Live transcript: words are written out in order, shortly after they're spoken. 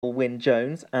Wyn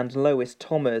Jones and Lois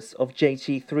Thomas of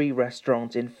JT3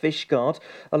 Restaurant in Fishguard,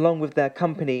 along with their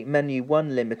company Menu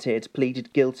One Limited,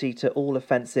 pleaded guilty to all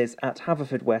offences at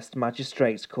Haverfordwest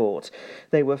Magistrates Court.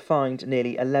 They were fined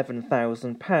nearly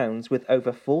 £11,000 with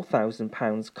over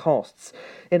 £4,000 costs.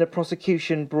 In a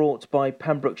prosecution brought by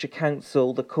Pembrokeshire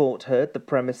Council, the court heard the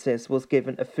premises was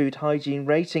given a food hygiene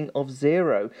rating of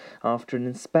 0 after an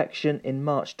inspection in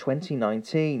March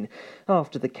 2019.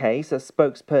 After the case, a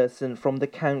spokesperson from the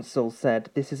council said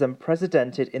this is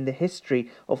unprecedented in the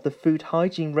history of the food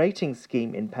hygiene rating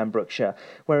scheme in Pembrokeshire,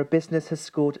 where a business has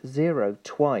scored 0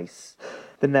 twice.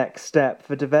 The next step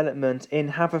for development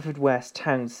in Haverfordwest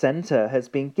Town Centre has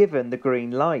been given the green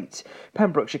light.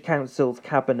 Pembrokeshire Council's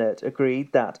Cabinet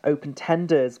agreed that open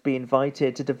tenders be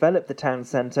invited to develop the town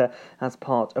centre as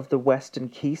part of the Western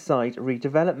Quayside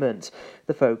redevelopment.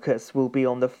 The focus will be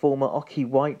on the former Ocky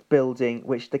White building,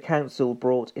 which the council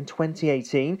bought in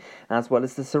 2018, as well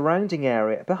as the surrounding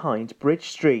area behind Bridge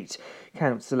Street.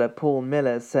 Councillor Paul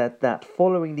Miller said that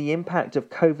following the impact of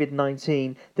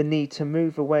COVID-19, the need to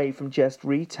move away from just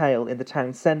retail in the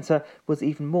town centre was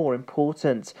even more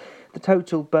important. The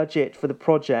total budget for the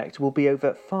project will be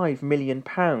over £5 million,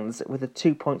 with a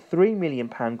 £2.3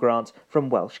 million grant from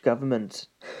Welsh Government.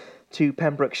 2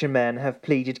 Pembrokeshire men have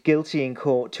pleaded guilty in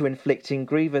court to inflicting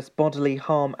grievous bodily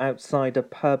harm outside a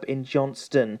pub in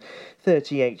Johnston.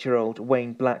 38-year-old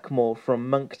Wayne Blackmore from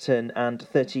Moncton and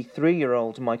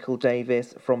 33-year-old Michael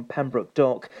Davis from Pembroke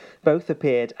Dock both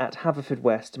appeared at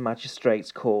Haverfordwest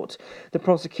Magistrates Court. The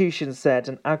prosecution said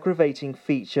an aggravating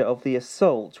feature of the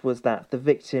assault was that the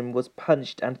victim was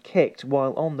punched and kicked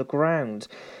while on the ground.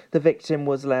 The victim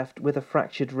was left with a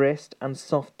fractured wrist and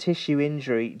soft tissue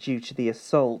injury due to the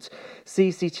assault.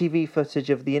 CCTV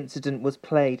footage of the incident was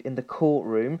played in the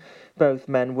courtroom. Both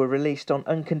men were released on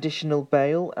unconditional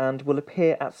bail and will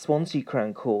appear at Swansea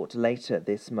Crown Court later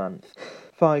this month.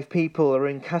 5 people are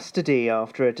in custody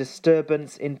after a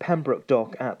disturbance in Pembroke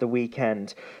Dock at the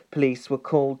weekend. Police were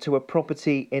called to a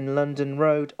property in London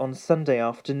Road on Sunday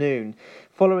afternoon.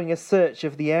 Following a search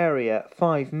of the area,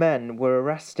 5 men were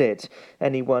arrested.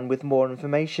 Anyone with more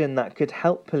information that could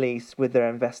help police with their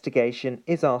investigation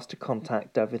is asked to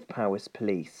contact Dyfed-Powys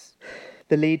Police.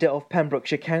 The leader of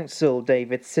Pembrokeshire Council,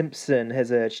 David Simpson,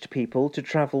 has urged people to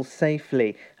travel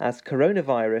safely as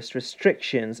coronavirus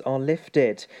restrictions are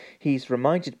lifted. He's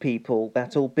reminded people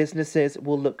that all businesses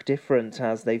will look different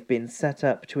as they've been set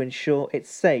up to ensure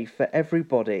it's safe for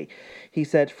everybody. He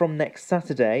said from next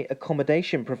Saturday,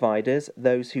 accommodation providers,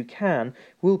 those who can,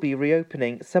 will be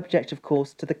reopening, subject of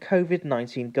course to the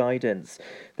COVID-19 guidance.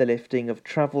 The lifting of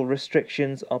travel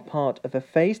restrictions are part of a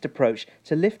phased approach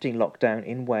to lifting lockdown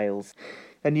in Wales.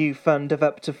 A new fund of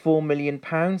up to £4 million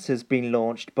has been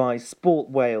launched by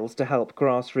Sport Wales to help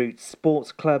grassroots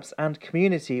sports clubs and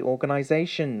community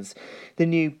organisations. The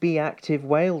new Be Active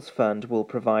Wales Fund will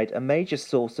provide a major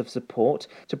source of support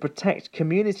to protect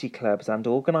community clubs and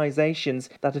organisations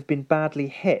that have been badly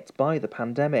hit by the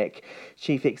pandemic.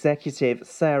 Chief Executive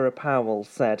Sarah Powell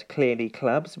said clearly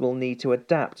clubs will need to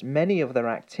adapt many of their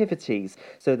activities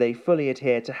so they fully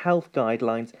adhere to health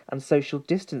guidelines and social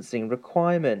distancing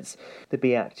requirements. The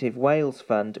Be Active Wales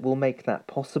Fund will make that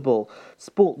possible.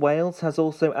 Sport Wales has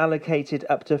also allocated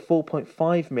up to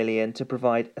 £4.5 million to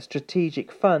provide a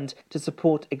strategic fund to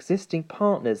support existing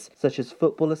partners such as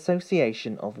Football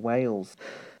Association of Wales.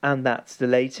 And that's the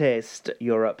latest.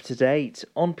 You're up to date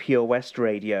on Pure West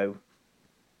Radio.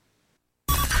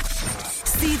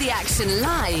 See the action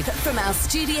live from our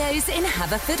studios in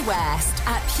Haverfordwest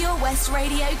at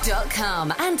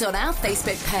purewestradio.com and on our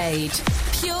Facebook page,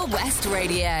 Pure West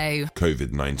Radio.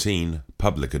 COVID-19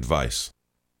 public advice.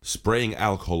 Spraying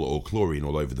alcohol or chlorine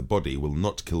all over the body will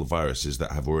not kill viruses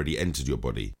that have already entered your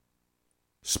body.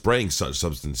 Spraying such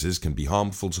substances can be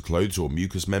harmful to clothes or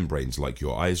mucous membranes like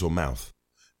your eyes or mouth.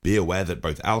 Be aware that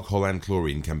both alcohol and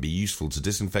chlorine can be useful to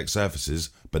disinfect surfaces,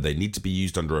 but they need to be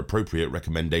used under appropriate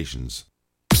recommendations.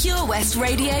 Pure West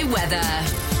Radio weather.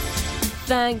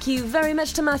 Thank you very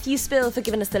much to Matthew Spill for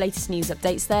giving us the latest news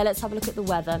updates there. Let's have a look at the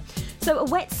weather. So a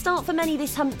wet start for many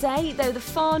this hump day, though the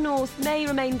far north may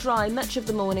remain dry much of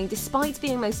the morning despite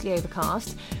being mostly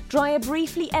overcast. Drier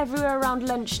briefly everywhere around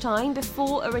lunchtime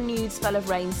before a renewed spell of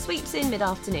rain sweeps in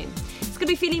mid-afternoon. It's going to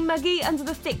be feeling muggy under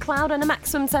the thick cloud and a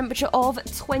maximum temperature of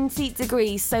 20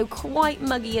 degrees, so quite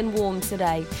muggy and warm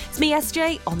today. It's me,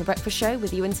 SJ, on The Breakfast Show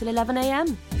with you until 11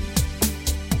 a.m.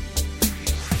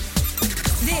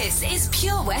 This is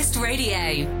Pure West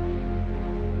Radio.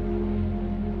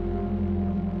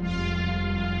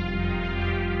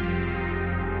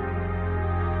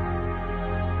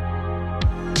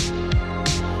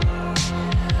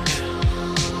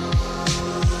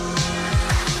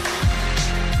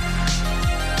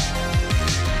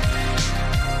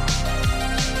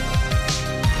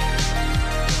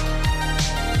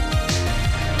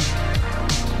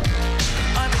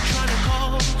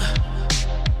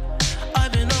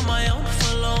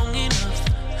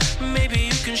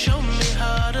 can show me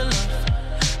how to love.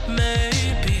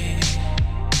 Maybe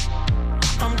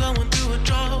I'm going through a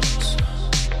drought.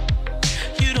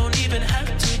 You don't even have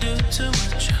to do too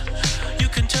much. You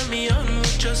can turn me on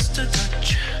with just a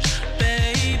touch,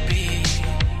 baby.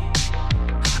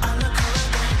 I look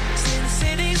around, since the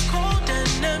city's cold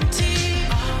and empty,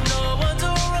 no one's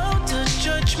around to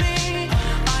judge me.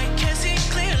 I can see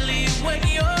clearly when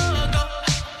you're gone.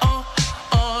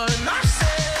 And I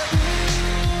said,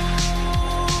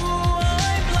 ooh,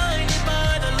 I'm blinded by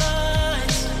the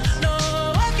lights. No,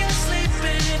 I can't sleep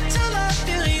until I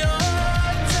feel your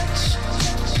touch.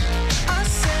 I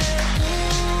said,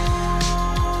 ooh,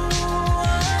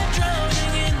 I'm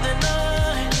drowning in the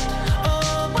night.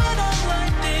 Oh, when I'm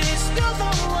like this, you're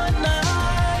the one I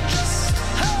trust.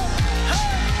 Hey,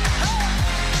 hey, hey.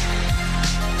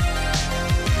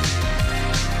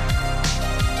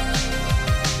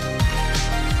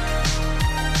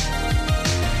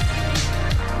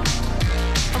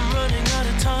 I'm running out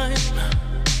of time,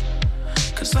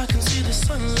 'cause I can see the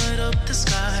sun light up the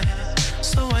sky.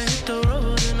 So I hit the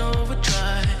road in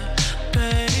overdrive,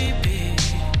 baby.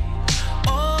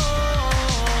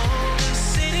 Oh, the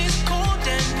city's cold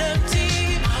and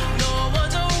empty. No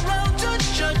one's around to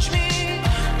judge me.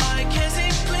 I can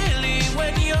see clearly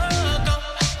when you're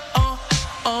gone.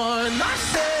 And I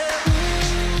said,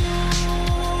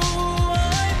 ooh,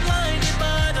 I'm blinded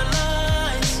by the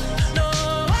lights. No,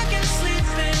 I can't sleep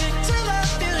until I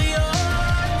feel your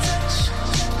touch.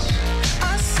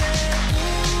 I said,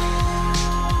 ooh,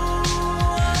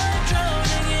 I'm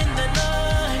drowning in the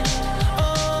night.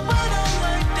 Oh, when I'm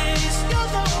like this, you're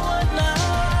the one I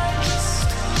trust.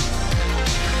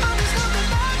 I'm just coming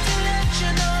back to let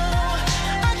you know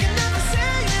I can never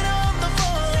say it on the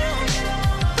phone.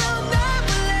 They'll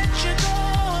never let you go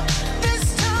this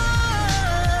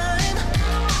time.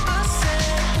 I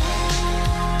said, ooh,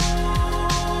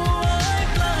 I'm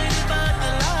blinded by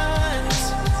the lights.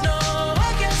 No,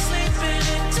 I can't sleep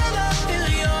until I feel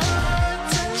your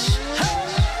touch. Hey,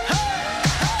 hey,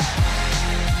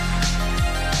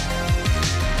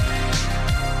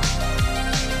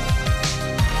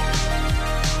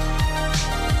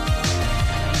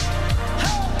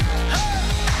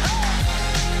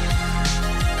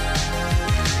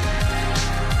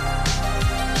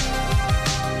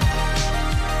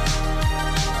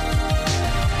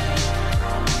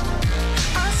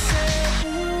 I said,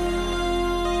 ooh,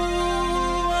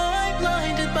 I'm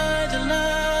blinded by the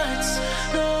lights.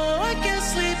 No, I can't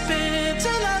sleep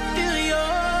until I feel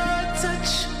your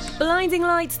touch. Blinding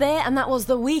lights there, and that was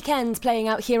The Weeknd playing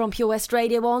out here on Pure West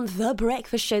Radio on The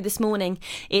Breakfast Show this morning.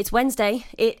 It's Wednesday,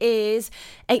 it is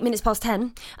 8 minutes past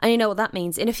 10, and you know what that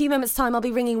means. In a few moments' time, I'll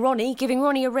be ringing Ronnie, giving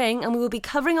Ronnie a ring, and we will be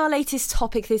covering our latest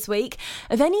topic this week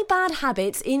of any bad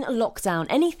habits in lockdown,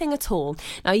 anything at all.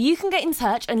 Now, you can get in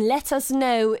touch and let us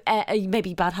know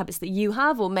maybe bad habits that you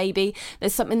have, or maybe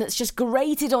there's something that's just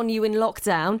grated on you in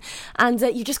lockdown, and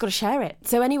you've just got to share it.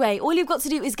 So anyway, all you've got to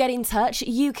do is get in touch.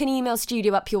 You can email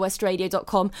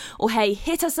studio@purewestradio.com, or hey,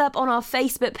 hit us up on our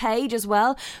Facebook page as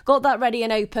well. Got that ready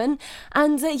and open,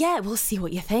 and yeah, we'll see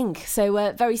what you think.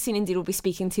 So very soon indeed we'll be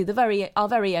speaking to our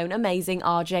very own amazing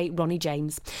RJ Ronnie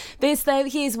James. This though,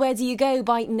 here's Where Do You Go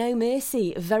by No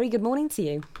Mercy. Very good morning to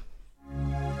you.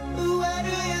 Where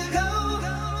do you go,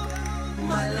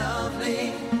 my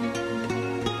lovely?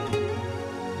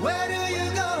 Where do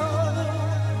you go?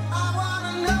 I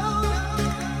wanna know,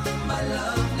 my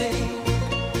lovely.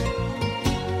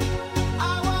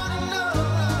 I wanna know,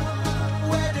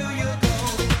 where do you go?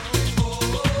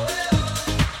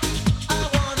 I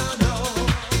wanna know,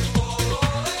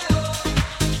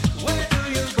 where do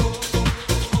you go?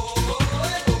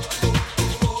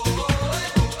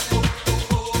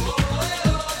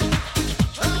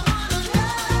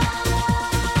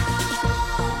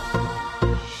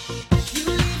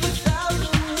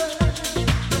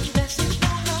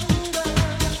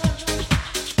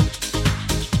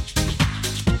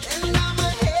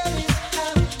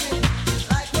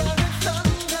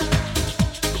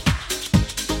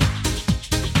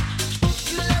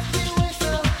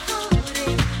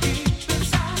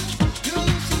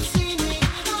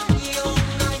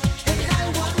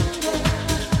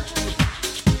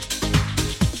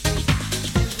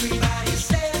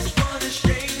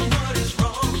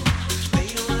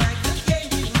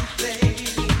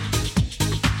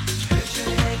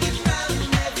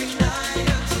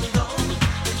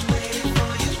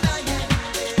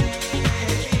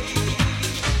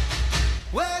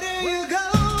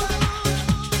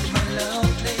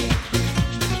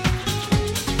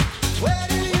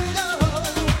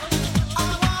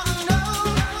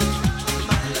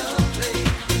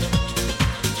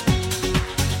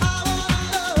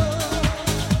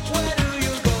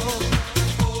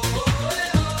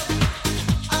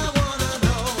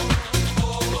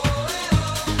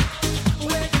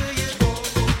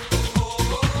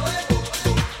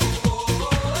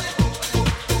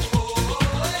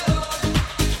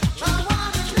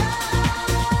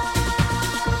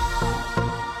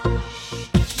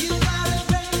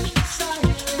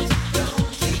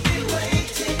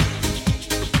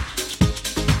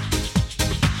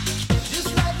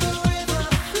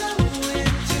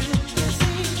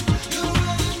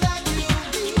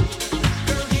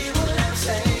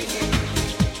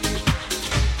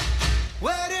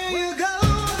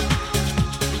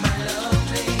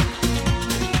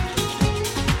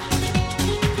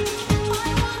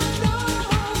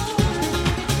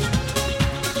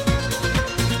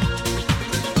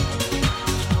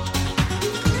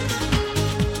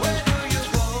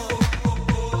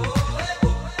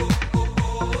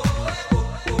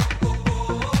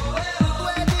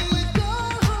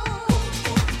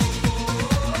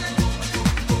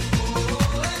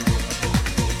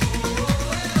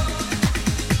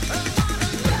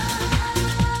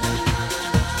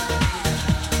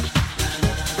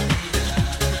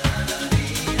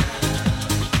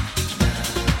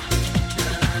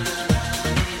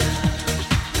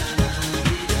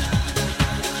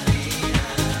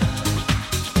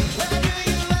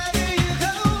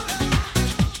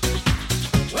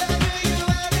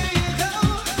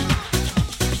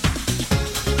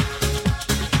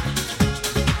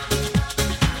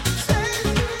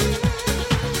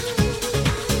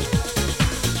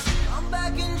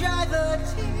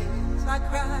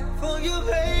 for you,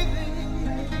 baby.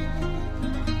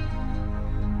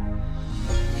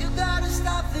 You gotta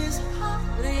stop this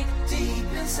heartache deep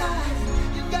inside.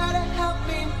 You gotta help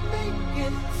me make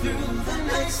it through the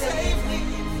night. Save me.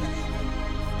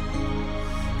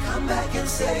 Come back and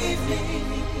save me.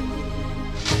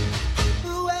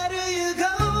 Where do you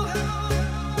go,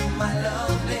 my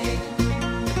lovely?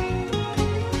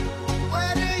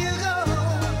 Where do you go?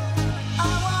 I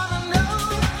wanna know,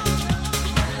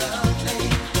 my lovely.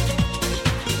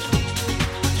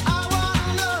 I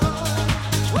wanna know,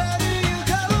 where do you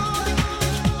go,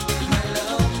 my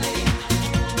lovely?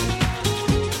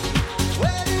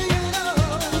 Where do you go?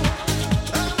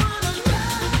 I wanna know.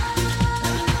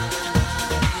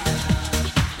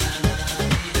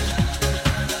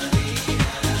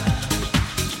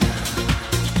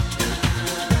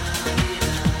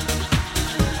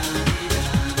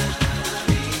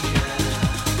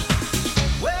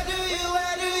 Where do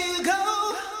you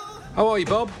go? How are you,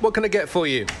 Bob? What can I get for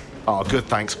you? Oh, good,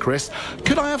 thanks, Chris.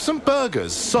 Could I have some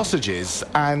burgers, sausages,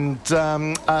 and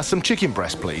some chicken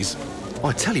breast, please? Oh,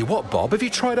 I tell you what, Bob, have you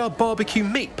tried our barbecue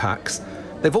meat packs?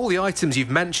 They've all the items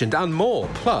you've mentioned and more.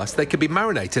 Plus, they can be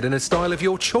marinated in a style of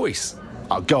your choice.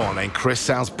 Oh, go on then, Chris.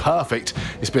 Sounds perfect.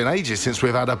 It's been ages since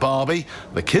we've had a barbie.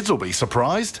 The kids will be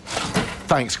surprised.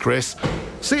 Thanks, Chris.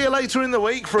 See you later in the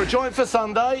week for a joint for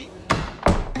Sunday.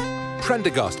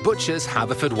 Prendergast Butchers,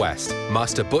 Haverfordwest.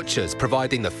 Master Butchers,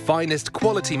 providing the finest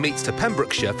quality meats to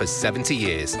Pembrokeshire for 70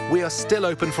 years. We are still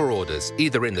open for orders,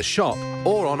 either in the shop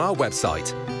or on our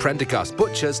website,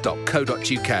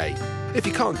 prendergastbutchers.co.uk. If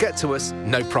you can't get to us,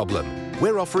 no problem.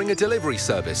 We're offering a delivery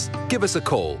service. Give us a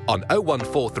call on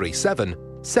 01437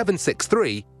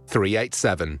 763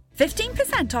 387.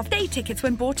 15% off day tickets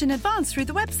when bought in advance through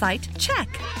the website? Check.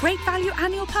 Great value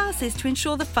annual passes to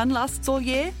ensure the fun lasts all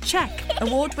year? Check.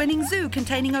 Award-winning zoo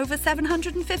containing over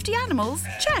 750 animals?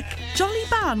 Check. Jolly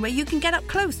barn where you can get up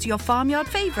close to your farmyard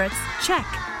favourites? Check.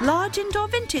 Large indoor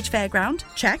vintage fairground?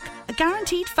 Check. A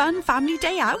guaranteed fun family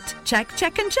day out? Check,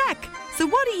 check and check. So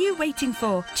what are you waiting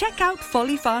for? Check out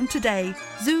Folly Farm today.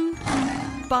 Zoo,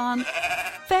 barn,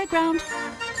 fairground,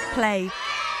 play.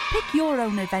 Pick your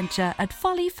own adventure at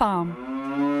Folly Farm.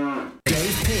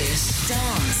 Dave Pearce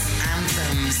Dance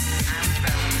Anthems.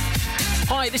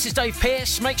 Hi, this is Dave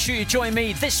Pearce. Make sure you join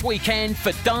me this weekend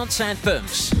for Dance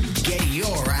Anthems. Get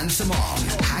your anthem on.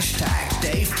 Hashtag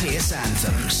Dave Pearce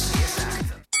Anthems.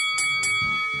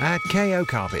 At KO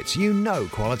Carpets, you know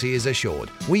quality is assured.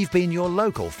 We've been your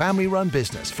local family-run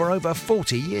business for over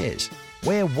 40 years.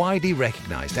 We're widely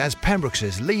recognised as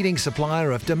Pembrokeshire's leading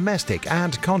supplier of domestic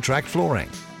and contract flooring.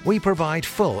 We provide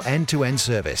full end-to-end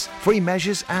service, free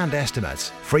measures and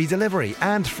estimates, free delivery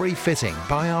and free fitting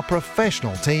by our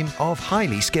professional team of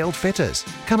highly skilled fitters.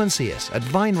 Come and see us at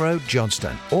Vine Road,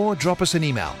 Johnston, or drop us an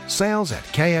email,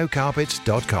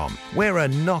 sales@kocarpets.com. We're a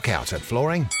knockout at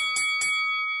flooring.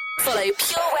 Follow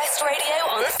Pure West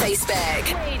Radio on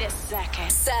Facebook. Wait a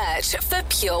second. Search for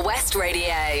Pure West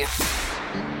Radio.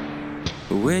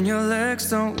 When your legs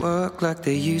don't work like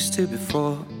they used to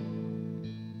before,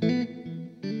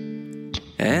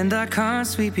 and I can't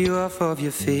sweep you off of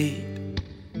your feet,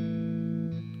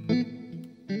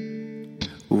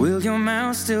 will your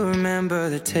mouth still remember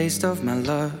the taste of my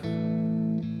love?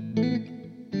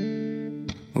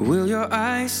 Will your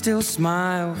eyes still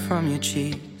smile from your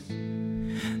cheeks?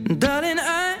 Darling,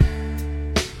 I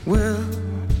will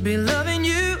be loving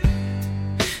you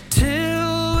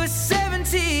till we're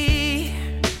 70.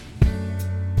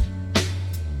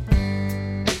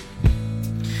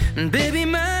 And baby,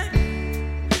 my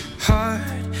heart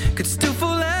could still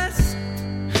fall as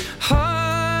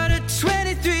hard at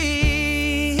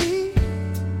 23.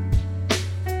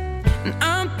 And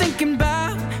I'm thinking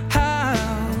about how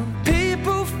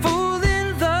people fall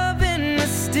in love in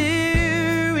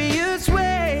mysterious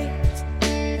ways.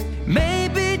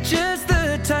 Maybe just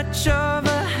the touch of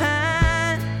a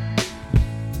hand.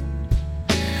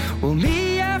 Well,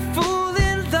 me, I fall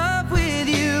in love with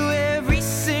you every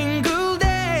single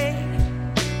day.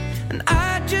 And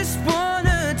I just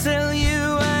wanna tell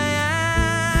you I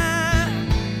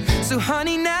am. So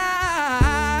honey,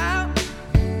 now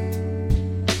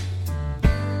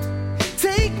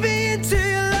take me into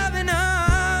your loving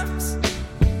arms.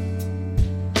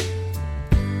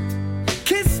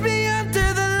 Kiss me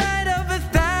under the light of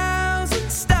 1,000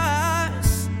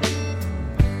 stars.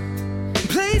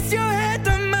 Place your head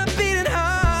on my beating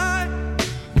heart.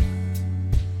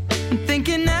 I'm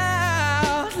thinking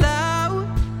out loud,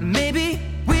 maybe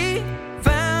we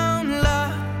found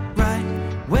love right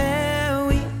where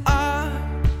we are.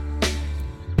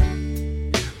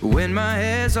 When my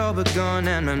hair's all but gone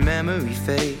and my memory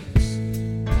fades,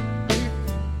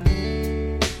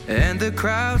 and the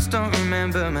crowds don't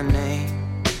remember my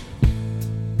name.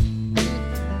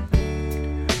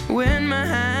 When my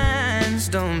hands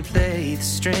don't play the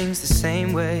strings the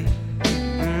same way,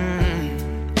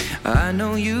 I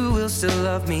know you will still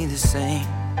love me the same.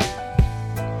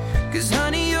 'Cause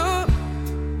honey, your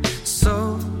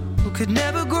soul could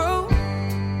never grow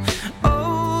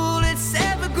old, it's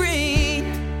evergreen.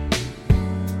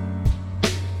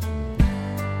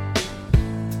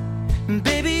 And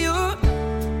baby, your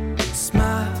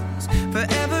smile's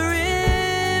forever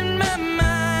in my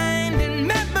mind and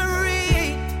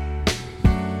memory.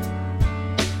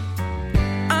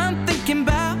 I'm thinking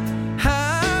about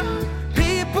how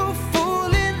people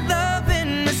fall in love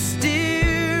in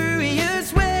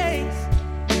mysterious ways,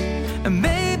 and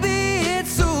maybe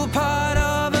it's all part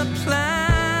of a plan.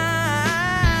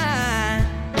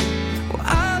 Well,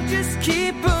 I'll just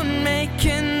keep on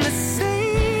making the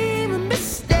same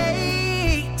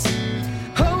mistakes,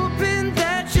 hoping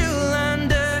that you'll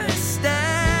understand.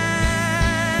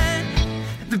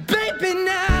 But baby,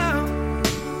 now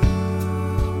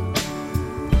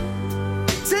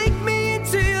take me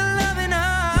into your loving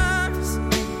arms,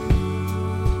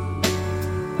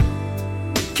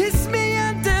 kiss me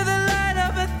under the light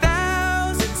of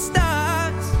 1,000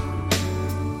 stars,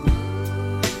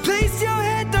 place your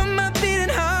head on my beating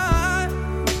heart.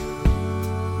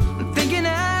 I'm thinking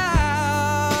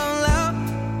out loud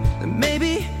that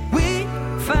maybe we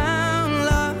found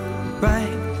love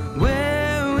right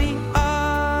where we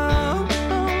are.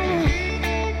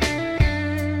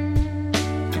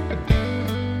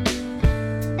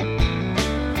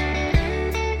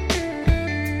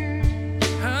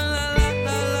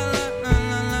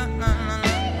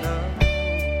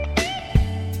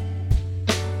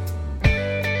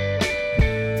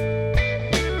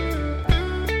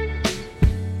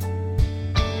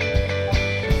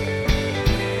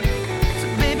 So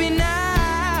baby,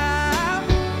 now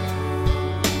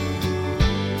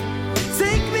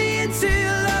take me into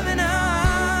your loving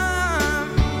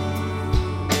arms,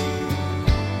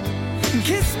 and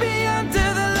kiss me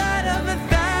under the light of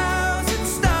 1,000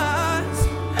 stars.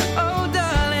 Oh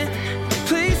darling,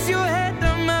 place your head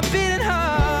on my beating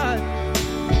heart.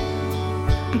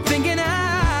 I'm thinking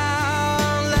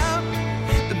out loud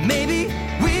that maybe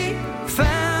we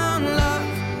found love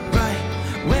right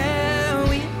where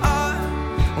we are.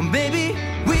 Or maybe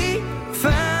we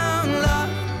found love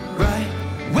right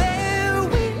where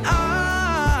we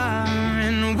are.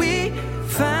 And we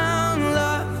found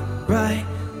love right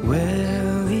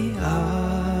where we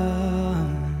are.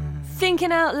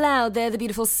 Thinking out loud, they're the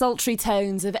beautiful sultry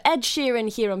tones of Ed Sheeran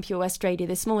here on Pure West Radio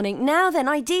this morning. Now then,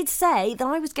 I did say that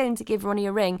I was going to give Ronnie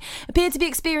a ring. Appeared to be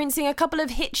experiencing a couple of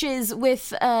hitches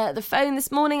with the phone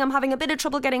this morning. I'm having a bit of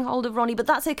trouble getting hold of Ronnie, but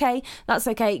that's okay. That's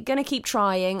okay. Gonna keep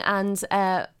trying, and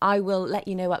I will let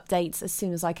you know updates as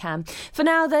soon as I can. For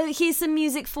now, though, here's some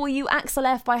music for you. Axel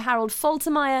F by Harold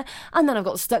Faltermeyer, and then I've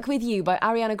got Stuck With You by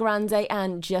Ariana Grande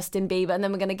and Justin Bieber, and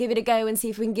then we're going to give it a go and see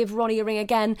if we can give Ronnie a ring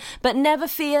again. But never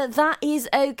fear, that is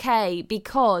okay,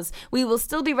 because we will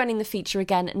still be running the feature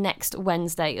again next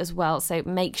Wednesday as well, so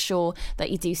make sure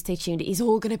that you do stay tuned. It is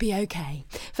all going to be okay.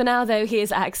 For now, though,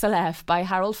 here's Axel F by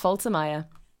Harold Faltermeyer.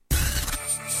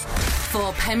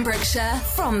 For Pembrokeshire,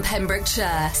 from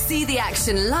Pembrokeshire. See the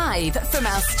action live from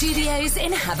our studios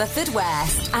in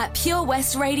Haverfordwest at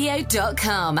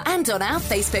purewestradio.com and on our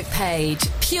Facebook page,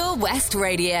 Pure West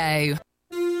Radio.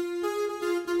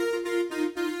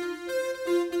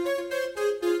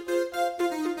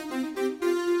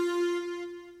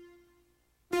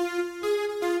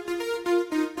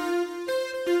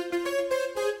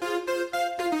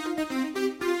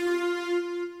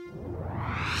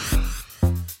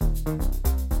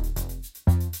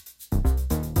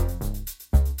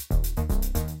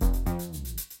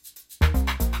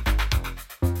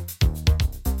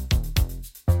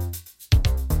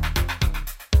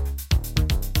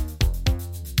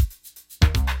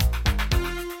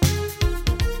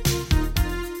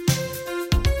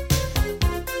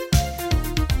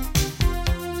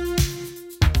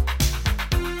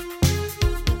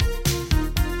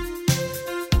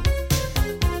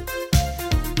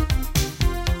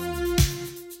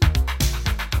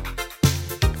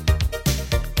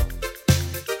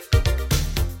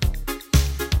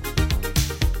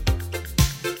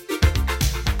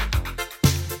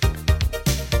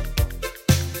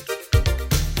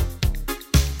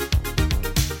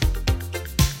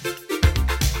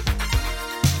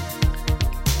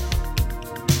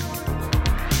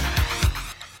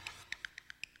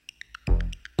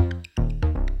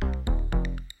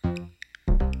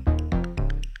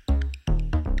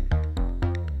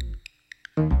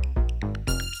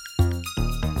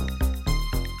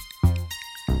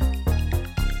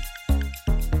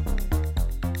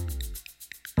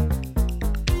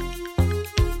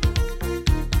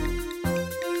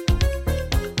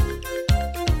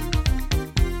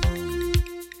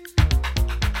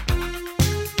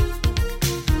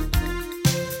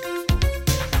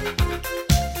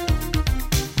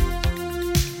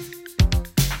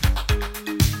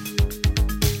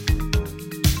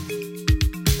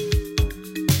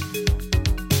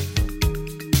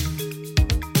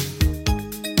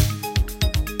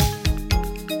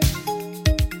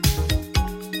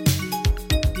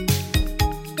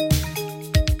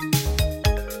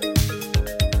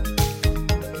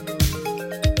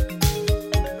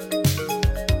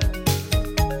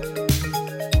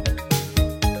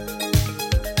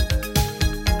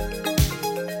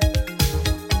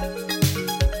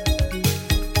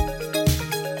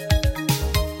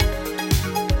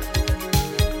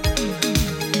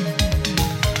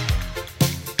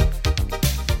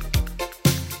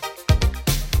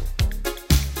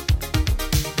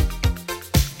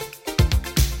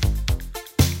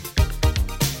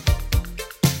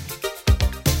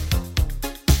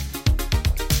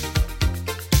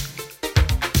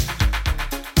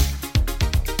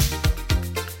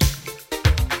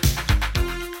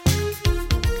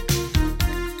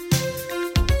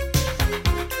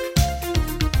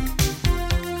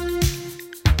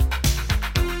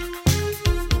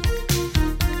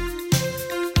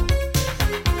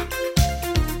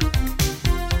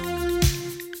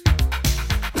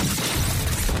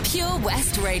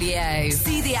 West Radio.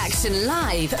 See the action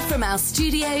live from our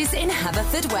studios in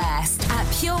Haverfordwest at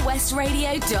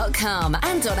purewestradio.com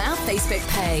and on our Facebook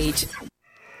page.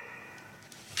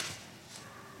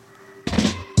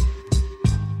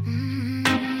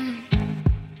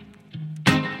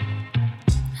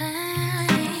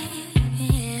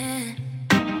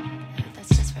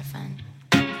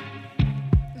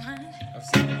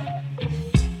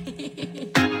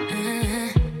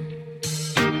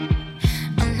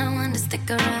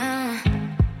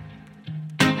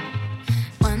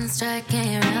 Strike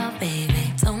and you're out,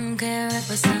 baby. Don't care if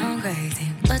I sound crazy,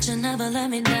 but you never let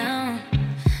me down.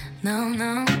 No,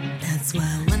 no, that's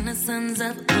why when the sun's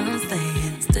up, I'm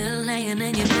staying. Still laying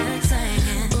in your bed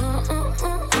saying, ooh, ooh,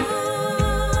 ooh,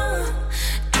 ooh.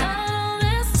 Got all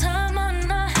this time on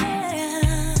our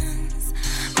hands.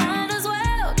 Might as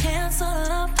well cancel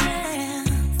our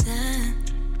plans. Yeah.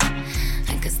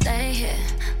 I could stay here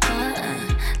for a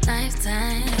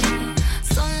lifetime.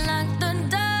 So lock the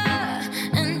door.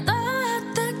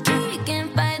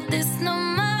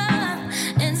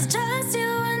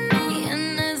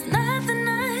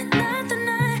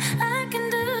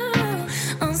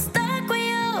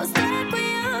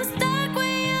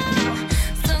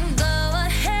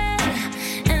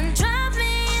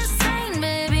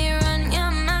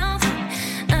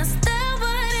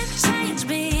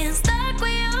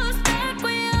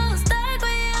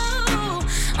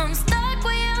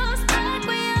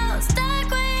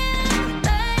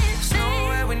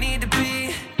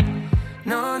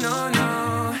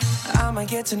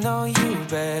 Get to know you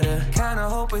better. Kinda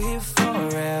hope we're here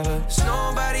forever. There's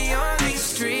nobody on these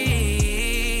streets.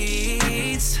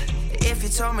 If you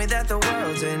told me that the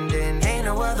world's ending, ain't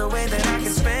no other way that I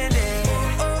can spend it.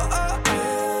 Oh, oh,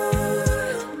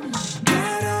 oh.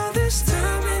 Got all this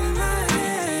time in my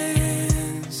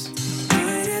hands.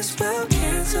 Might as well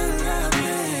cancel our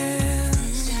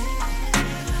plans.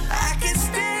 I can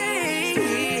stay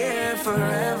here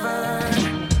forever.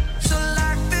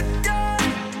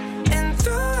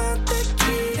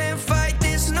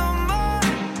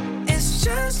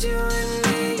 You and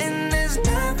me, and there's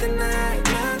nothing I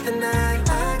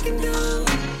can do.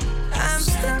 I'm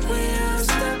stuck with you,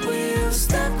 stuck with you,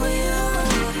 stuck with you.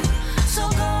 So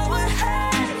go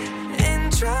ahead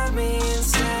and drive me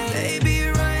insane. Baby,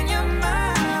 run your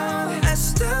mouth. I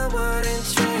still wouldn't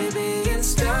trade being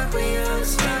stuck with you,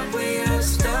 stuck with you,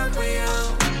 stuck with you.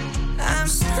 I'm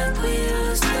stuck with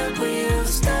you, stuck with you,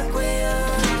 stuck with you.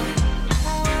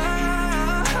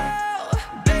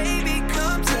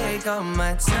 All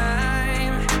my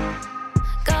time.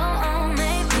 Go on,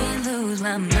 make me lose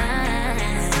my mind.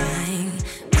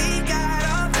 We got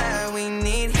all that we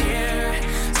need here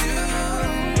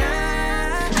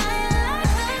tonight.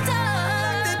 Lock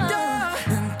the door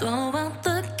and throw out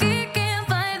the key. Can't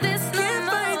fight this no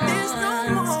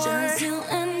more. It's just you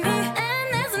and me, and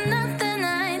there's nothing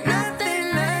I'd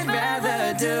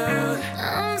rather do.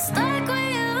 I'm stuck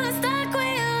with you, stuck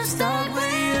with you, stuck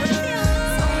with you.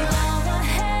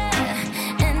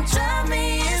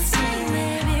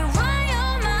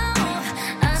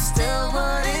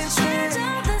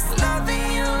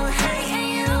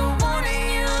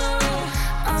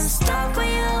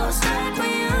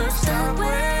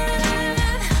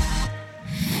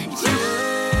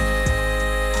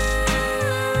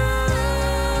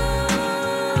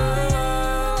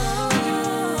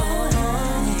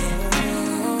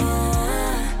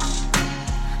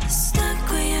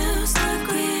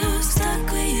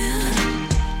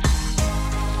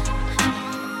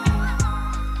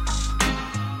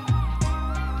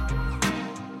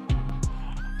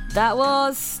 That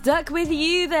was Stuck With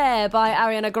You there by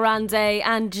Ariana Grande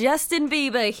and Justin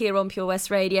Bieber here on Pure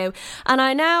West Radio. And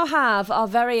I now have our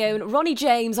very own Ronnie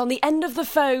James on the end of the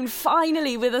phone,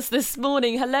 finally with us this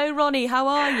morning. Hello, Ronnie, how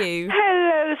are you?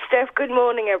 Hello, Steph. Good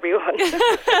morning, everyone.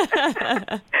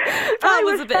 That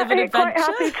was a bit of an adventure. Quite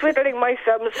happy twiddling my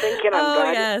thumbs thinking, I'm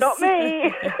glad it's not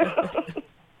me.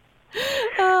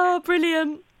 Oh,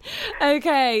 brilliant.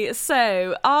 Okay,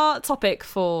 so our topic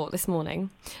for this morning,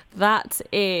 that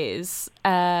is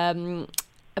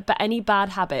any bad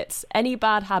habits that you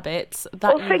have.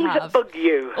 Or things that bug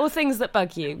you. Or things that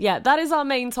bug you. Yeah, that is our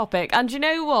main topic. And you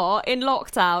know what? In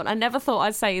lockdown, I never thought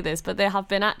I'd say this, but there have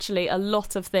been actually a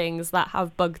lot of things that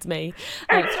have bugged me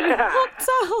through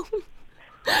lockdown.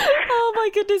 Oh my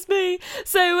goodness me.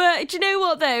 So do you know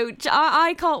what though,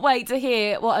 I can't wait to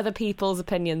hear what other people's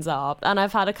opinions are, and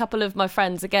I've had a couple of my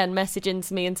friends again message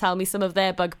into me and tell me some of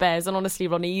their bugbears, and honestly,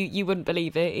 Ronnie, you wouldn't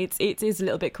believe it. It is a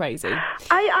little bit crazy.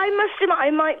 I must admit I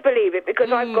might believe it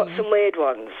because I've got some weird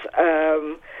ones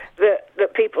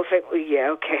that people think, well,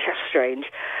 yeah, okay, that's strange.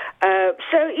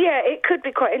 It could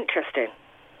be quite interesting.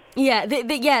 Yeah,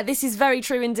 this is very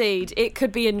true indeed. It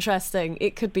could be interesting.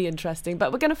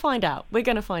 But we're going to find out.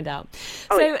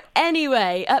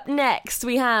 Anyway, up next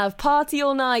we have Party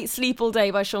All Night, Sleep All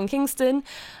Day by Sean Kingston,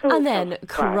 and then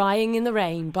Crying in the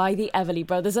Rain by the Everly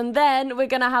Brothers. And then we're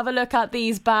going to have a look at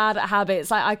these bad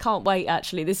habits. I can't wait,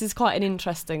 actually. This is quite an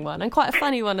interesting one and quite a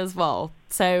funny one as well.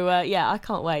 So, I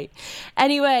can't wait.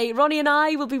 Anyway, Ronnie and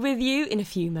I will be with you in a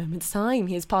few moments' time.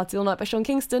 Here's Party All Night by Sean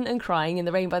Kingston and Crying in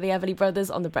the Rain by the Everly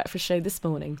Brothers on The Breakfast Show this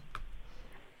morning.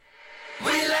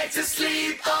 We like to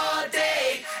sleep all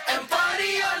day and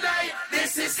party all night.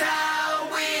 This is how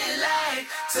we like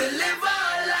to live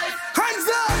our life. Hands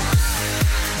up!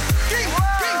 Kingston!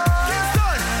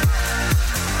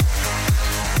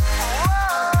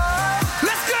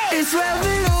 Let's go! It's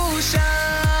revolution.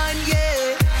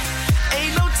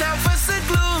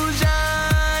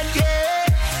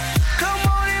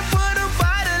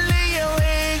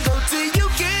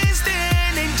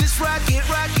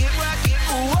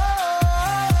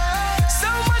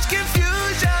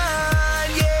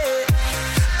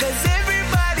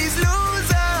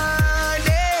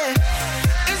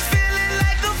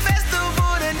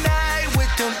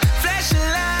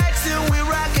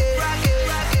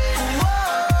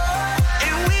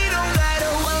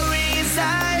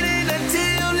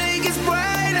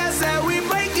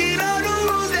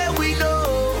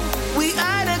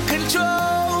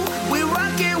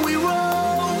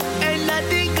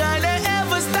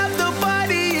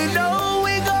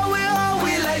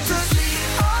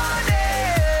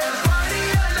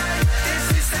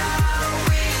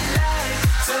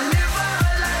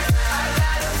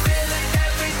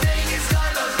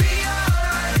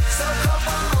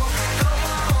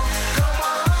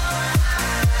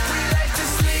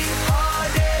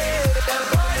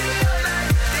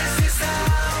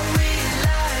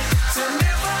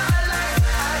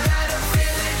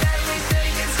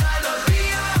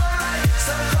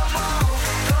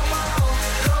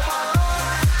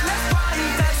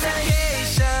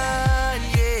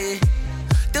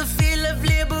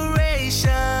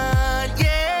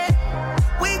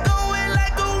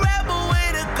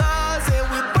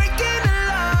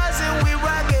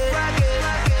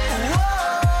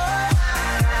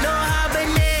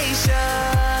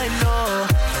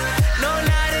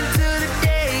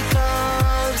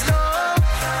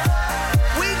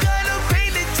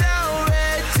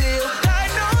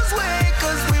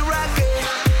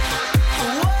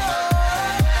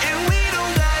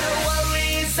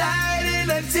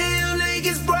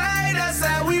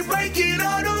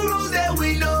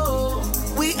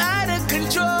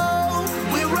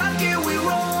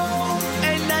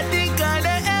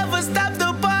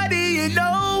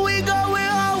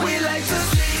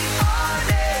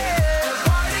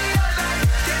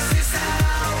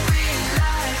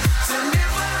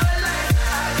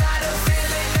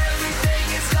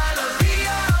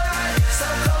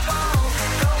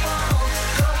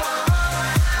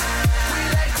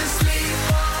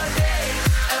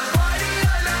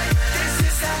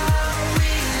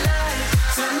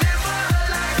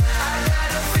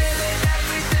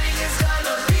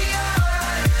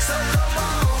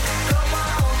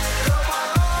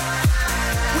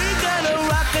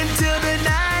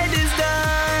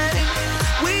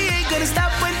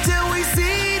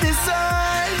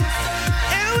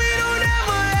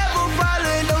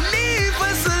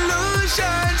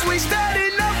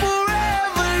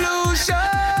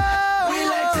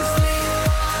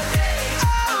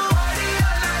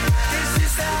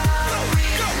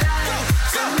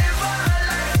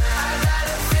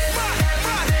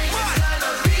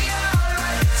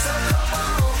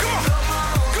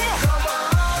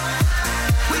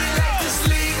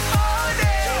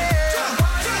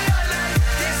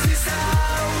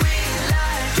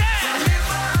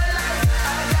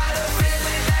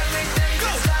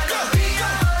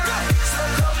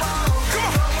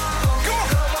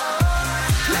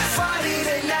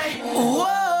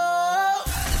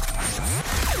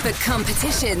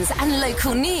 competitions and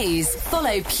local news,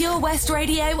 follow Pure West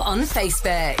Radio on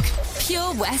Facebook.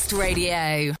 Pure West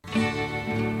Radio.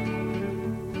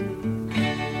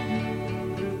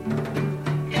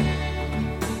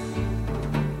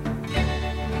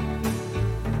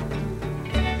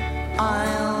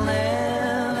 I'll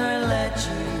never let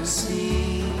you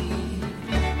see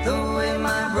the way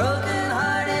my broken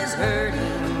heart is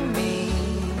hurting me.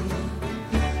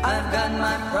 I've got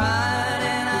my pride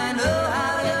and I know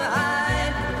how to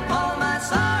hide all my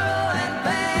sorrow and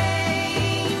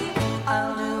pain.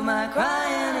 I'll do my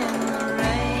crying in the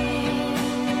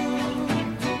rain.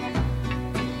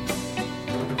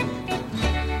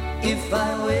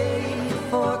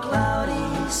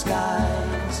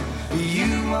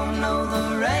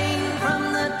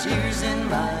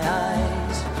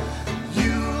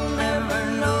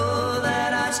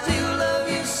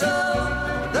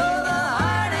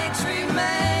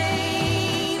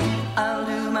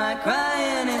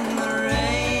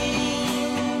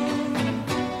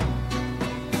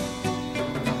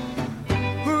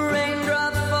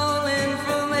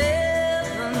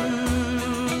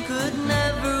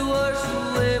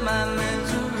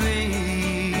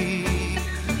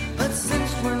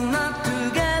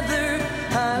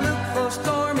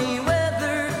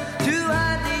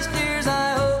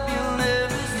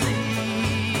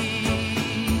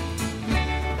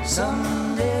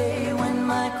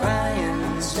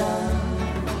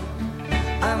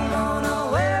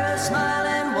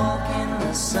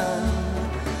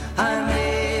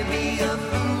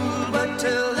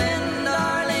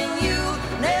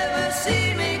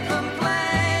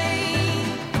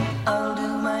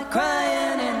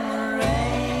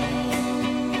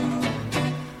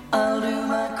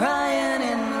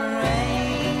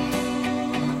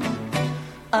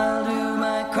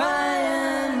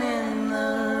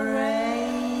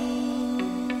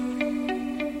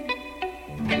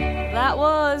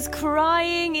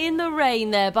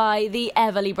 Rain there by the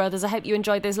Everly Brothers. I hope you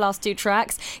enjoyed those last two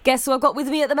tracks. Guess who I've got with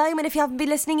me at the moment, if you haven't been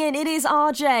listening in? It is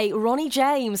RJ, Ronnie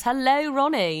James. Hello,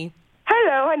 Ronnie.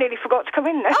 Hello, I nearly forgot to come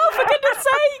in there. Oh, for goodness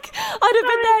sake! I'd have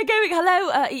been there going,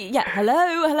 hello,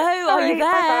 hello, are you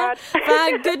there?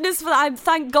 Thank goodness for that.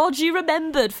 Thank God you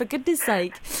remembered, for goodness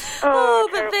sake. Oh,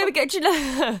 but there we go. Do you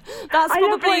know,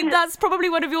 that's probably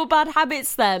one of your bad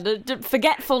habits then,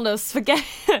 forgetfulness, I'm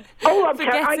terrible.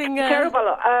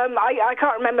 I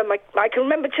can't remember I can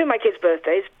remember two of my kids'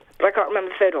 birthdays, but I can't remember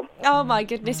the third one. Oh, my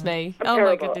goodness me.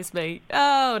 My goodness me.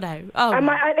 Oh, no. Oh, and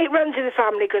it runs in the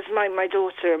family because my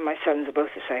daughter and my sons are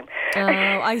both the same.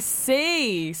 Oh, I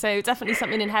see. So definitely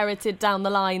something inherited down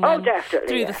the line then, definitely,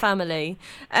 through the family.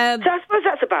 So I suppose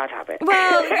that's a bad habit.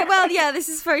 Well, yeah, this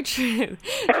is very true.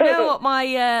 You know what?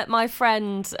 My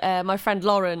friend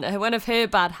Lauren, one of her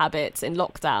bad habits in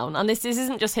lockdown, and this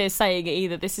isn't just her saying it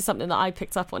either, this is something that I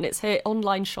picked up on, it's her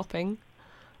online shopping.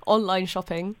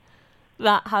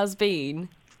 That has been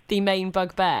the main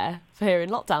bugbear for her in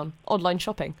lockdown, online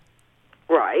shopping.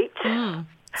 Right.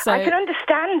 So, I can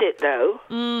understand it, though.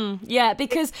 Yeah,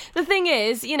 because the thing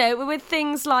is, you know, with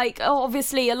things like,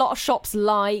 obviously a lot of shops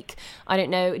like, I don't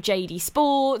know, JD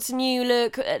Sports, New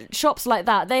Look, shops like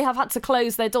that, they have had to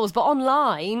close their doors. But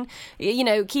online, you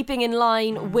know, keeping in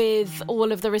line with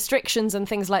all of the restrictions and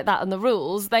things like that and the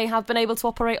rules, they have been able to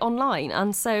operate online.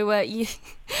 And so you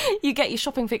get your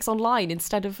shopping fix online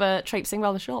instead of traipsing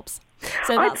around the shops.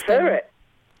 So I prefer it.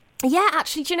 Yeah,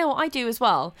 actually, do you know what I do as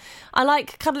well? I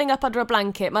like cuddling up under a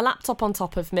blanket, my laptop on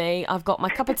top of me, I've got my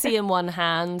cup of tea in one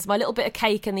hand, my little bit of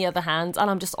cake in the other hand, and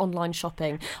I'm just online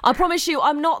shopping. I promise you,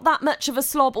 I'm not that much of a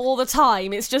slob all the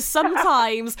time. It's just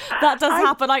sometimes that does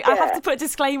happen. I have to put a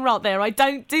disclaimer out there. I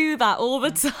don't do that all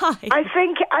the time. I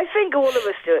think all of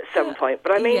us do at some point,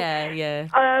 but I mean... Yeah,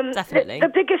 definitely. The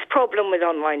biggest problem with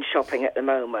online shopping at the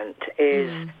moment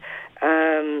is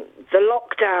the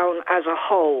lockdown as a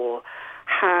whole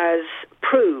has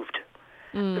proved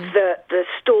that the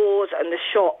stores and the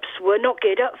shops were not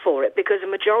geared up for it, because a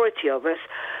majority of us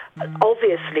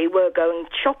obviously were going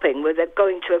shopping, where they're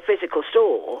going to a physical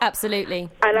store. Absolutely.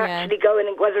 And actually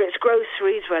going, whether it's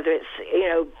groceries, whether it's, you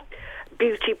know,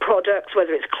 beauty products,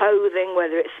 whether it's clothing,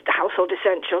 whether it's household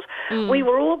essentials, we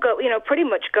were all pretty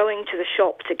much going to the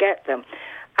shop to get them.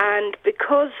 And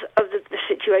because of the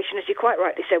situation, as you quite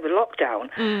rightly said, with lockdown,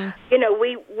 you know,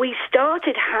 we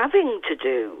started having to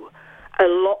do a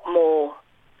lot more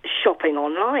shopping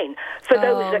online for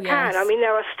those that can. I mean,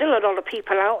 there are still a lot of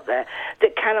people out there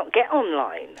that cannot get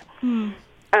online.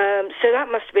 So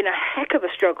that must have been a heck of a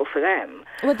struggle for them.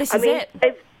 Well, this is it.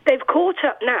 They've caught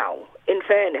up now, in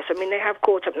fairness. I mean, they have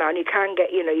caught up now, and you can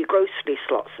get, you know, your grocery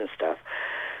slots and stuff.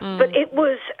 But it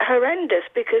was horrendous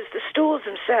because the stores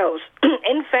themselves,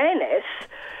 in fairness,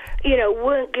 you know,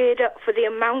 weren't geared up for the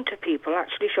amount of people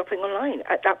actually shopping online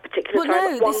at that particular time.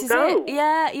 No, this is it.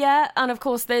 Yeah. And of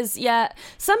course, there's,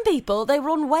 some people, they were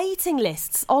on waiting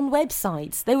lists on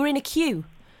websites. They were in a queue.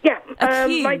 Yeah,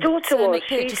 my daughter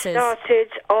she started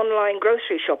online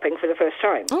grocery shopping for the first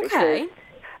time. Okay.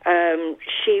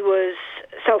 She was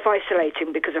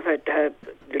self-isolating because of her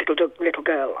little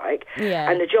girl,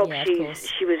 and the job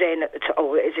she was in at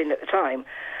the time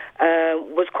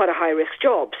was quite a high-risk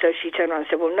job. So she turned around and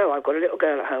said, "Well, no, I've got a little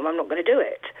girl at home. I'm not going to do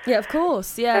it." Yeah, of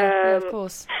course. Yeah, of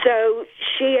course. So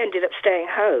she ended up staying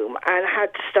home and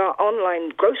had to start online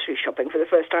grocery shopping for the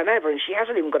first time ever. And she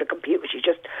hasn't even got a computer. She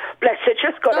just, bless her,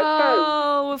 just got a phone.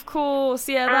 Oh, of course.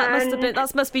 Yeah,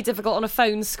 that must be difficult on a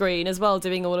phone screen as well,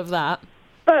 doing all of that.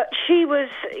 But she was,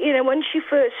 you know, when she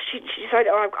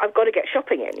decided, I've got to get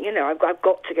shopping in, you know, I've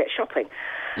got to get shopping.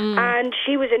 And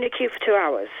she was in a queue for 2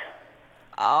 hours.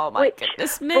 Oh, my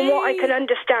goodness me. From what I can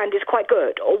understand, is quite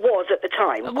good, or was at the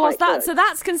time. Was that? Good. So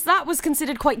that was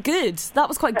considered quite good. That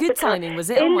was quite good timing, was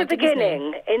it? In the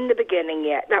beginning,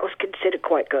 yeah, that was considered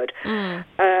quite good.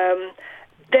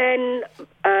 Then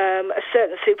a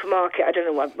certain supermarket, I don't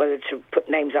know whether to put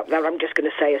names up there, I'm just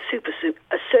going to say a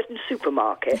certain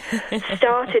supermarket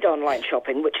started online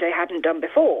shopping, which they hadn't done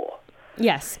before.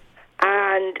 Yes.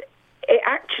 And it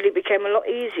actually became a lot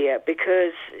easier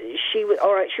because she was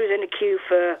in a queue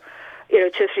for, you know,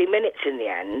 2 or 3 minutes in the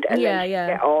end, and then she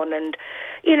get on, and,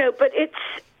 you know, but it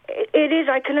is,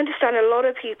 I can understand a lot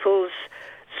of people's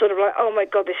sort of like, oh my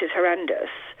God, this is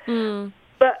horrendous.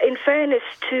 But in fairness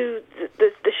to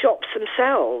the shops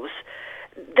themselves,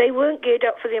 they weren't geared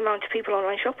up for the amount of people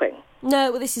online shopping. No,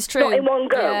 well, this is true. Not in one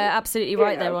go. Yeah, absolutely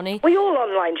right there, Ronnie. We all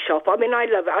online shop. I mean, I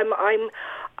love it. I'm,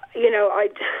 you know, I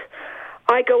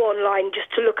go online just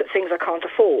to look at things I can't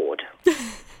afford.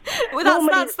 Well,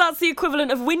 that's the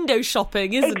equivalent of window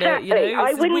shopping, isn't exactly. it? You know,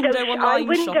 I window shopping.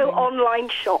 online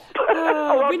shop.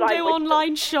 Window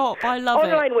online shop. I love it.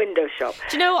 Online window shop.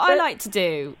 Do you know what I like to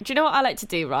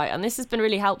do? Right? And this has been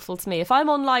really helpful to me. If I'm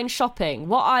online shopping,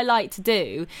 what I like to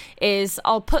do is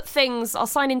I'll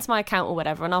sign into my account or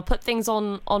whatever, and I'll put things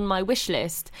on my wish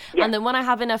list. Yeah. And then when I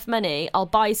have enough money, I'll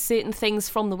buy certain things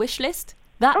from the wish list.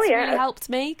 That's really helped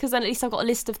me, because then at least I've got a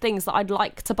list of things that I'd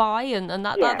like to buy, and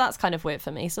that's kind of worked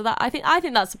for me. So that I think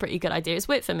that's a pretty good idea. It's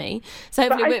worked for me, so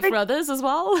hopefully it worked for others as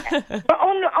well. But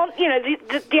on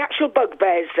the actual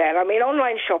bugbears there. I mean,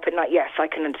 online shopping, yes, I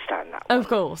can understand that. Of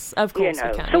course, we can.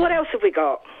 So what else have we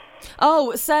got?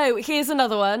 Oh, so here's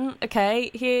another one.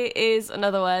 Okay, here is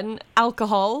another one.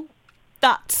 Alcohol.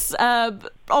 That's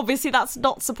obviously that's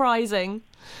not surprising.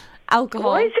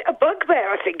 Alcohol. Why is it a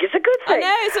bugbear? I think it's a good thing. I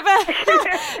know, it's a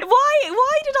bit...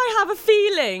 Why did I have a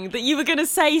feeling that you were going to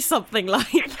say something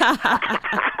like that?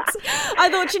 I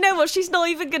thought, you know what, she's not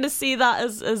even going to see that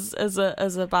as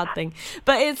a bad thing.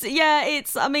 But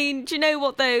it's. I mean, do you know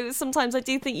what though? Sometimes I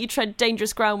do think you tread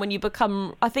dangerous ground when you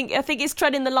become. I think it's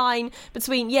treading the line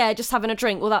between just having a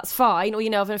drink. Well, that's fine, or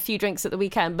having a few drinks at the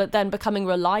weekend, but then becoming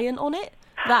reliant on it.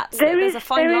 There's a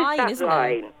fine line, isn't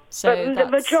there? So but the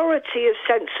majority of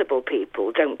sensible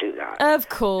people don't do that. Of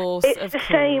course. It's the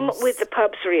same with the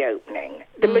pubs reopening.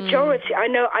 The majority, I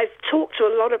know, I've talked to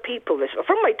a lot of people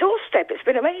from my doorstep. It's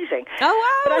been amazing. Oh,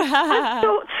 wow. But I've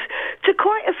talked to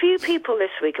quite a few people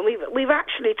this week, and we've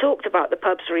actually talked about the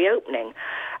pubs reopening.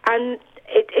 And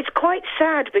it's quite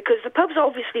sad, because the pubs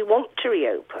obviously want to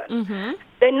reopen. Mm-hmm.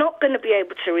 They're not going to be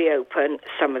able to reopen,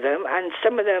 some of them, and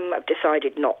some of them have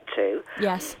decided not to.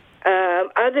 Yes.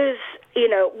 Others,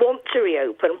 want to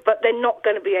reopen, but they're not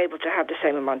going to be able to have the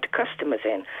same amount of customers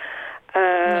in.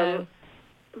 No.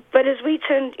 But as we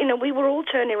we were all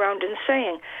turning around and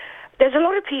saying, there's a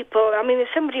lot of people. I mean,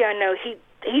 there's somebody I know.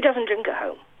 He doesn't drink at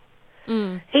home.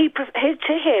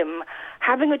 To him,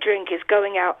 having a drink is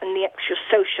going out and the extra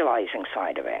socialising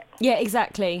side of it. Yeah,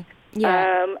 exactly.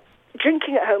 Yeah.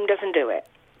 Drinking at home doesn't do it.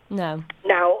 No.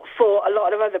 Now, for a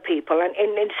lot of other people, and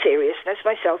in seriousness,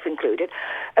 myself included,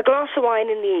 a glass of wine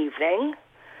in the evening,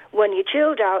 when you're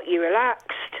chilled out, you're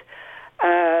relaxed,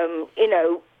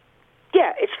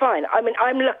 it's fine. I mean,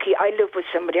 I'm lucky. I live with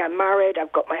somebody. I'm married.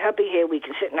 I've got my hubby here. We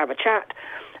can sit and have a chat.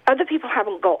 Other people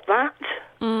haven't got that.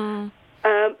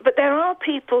 But there are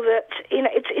people that,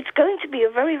 it's going to be a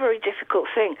very, very difficult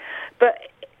thing. But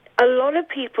a lot of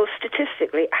people,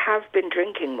 statistically, have been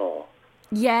drinking more.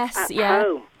 Yes, at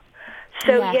home.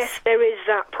 So, yes, there is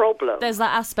that problem. There's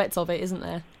that aspect of it, isn't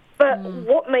there? But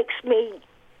what makes me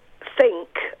think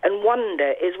and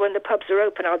wonder is when the pubs are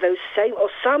open, are those same, or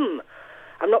some,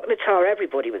 I'm not going to tar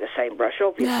everybody with the same brush,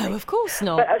 obviously. No, of course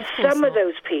not. But are some of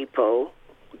those people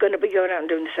going to be going out and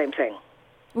doing the same thing?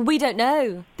 We don't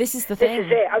know. This is the thing. This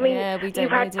is it. I mean,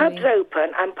 you've had pubs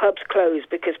open and pubs closed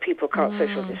because people can't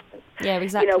social distance. Yeah,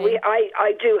 exactly.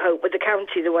 I do hope with the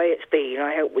county the way it's been,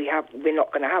 I hope we're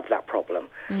not going to have that problem.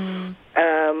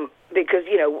 Because,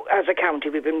 as a county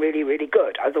we've been really, really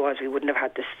good. Otherwise we wouldn't have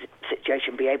had this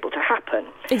situation be able to happen.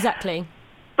 Exactly.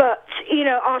 But,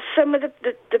 are some of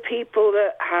the people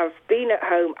that have been at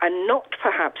home and not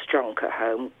perhaps drunk at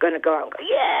home going to go out and go,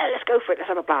 yeah, let's go for it, let's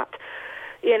have a bat?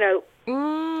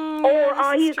 Or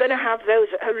are you going to have those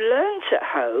that have learnt at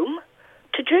home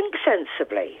to drink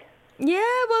sensibly?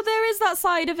 Yeah, well, there is that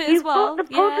side of it You've as well. Got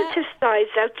the positive side.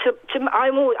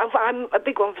 I'm a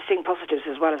big one for seeing positives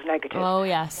as well as negatives. Oh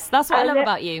yes, that's what I love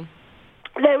about you.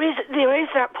 There is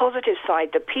that positive side.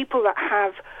 The people that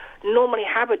normally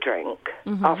have a drink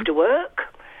after work.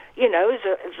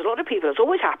 There's a lot of people. It's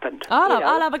always happened.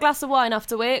 I'll have a glass of wine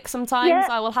after work sometimes. Yeah.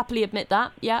 I will happily admit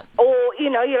that. Yeah. Or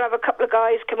you'll have a couple of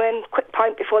guys come in, quick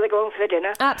pint before they go home for their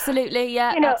dinner. Absolutely.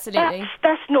 Yeah. Absolutely.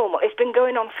 That's normal. It's been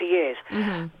going on for years.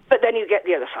 But then you get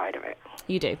the other side of it.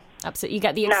 You do. Absolutely. You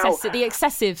get the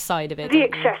excessive side of it. The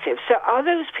excessive. So are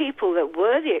those people that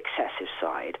were the excessive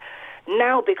side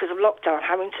now, because of lockdown,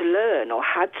 having to learn or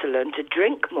had to learn to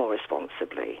drink more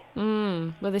responsibly?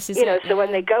 Well, this is so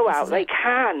when they go out, they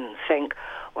can think,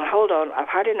 well, hold on, I've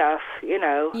had enough,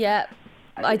 Yeah,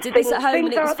 I did this at home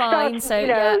and it was fine, so,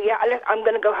 I'm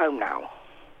going to go home now.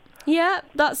 Yeah,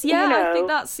 I think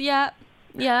that's, yeah.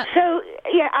 So,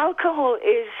 alcohol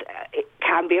it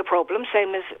can be a problem,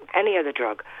 same as any other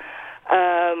drug.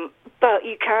 But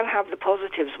you can have the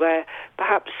positives where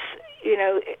perhaps,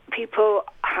 people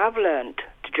have learned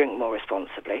to drink more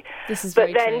responsibly. This is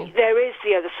very true. But then there is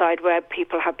the other side where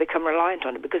people have become reliant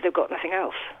on it because they've got nothing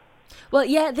else. Well,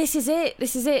 yeah, this is it.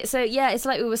 So, it's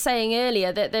like we were saying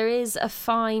earlier, that there is a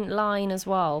fine line as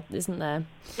well, isn't there?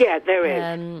 Yeah, there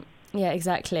is. Yeah,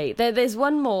 exactly. There's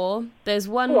one more. There's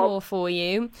one more for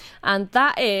you, and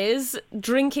that is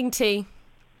drinking tea.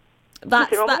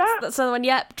 That's the one.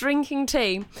 Yep, drinking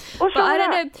tea. What's but wrong I don't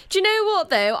with know. Do you know what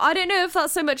though? I don't know if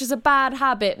that's so much as a bad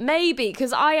habit. Maybe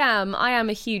because I am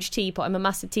a huge teapot. I'm a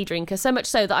massive tea drinker. So much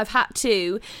so that I've had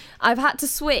to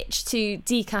switch to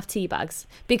decaf tea bags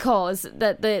because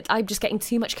I'm just getting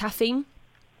too much caffeine.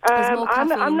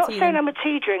 I'm not saying I'm a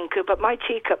tea drinker, but my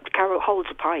teacup holds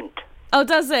a pint. Oh,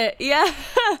 does it? Yeah.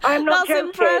 I'm not joking.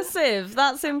 Impressive.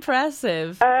 That's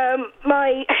impressive.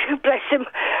 Bless him,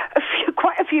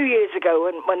 quite a few years ago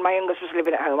when my youngest was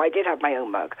living at home, I did have my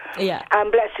own mug. Yeah.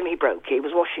 And bless him, he broke it. He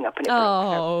was washing up and it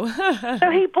broke. So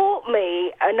he bought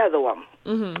me another one.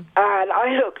 Mm-hmm. And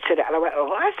I looked at it and I went,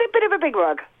 oh, that's a bit of a big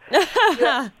rug.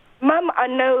 Like, Mum, I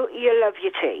know you love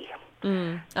your tea.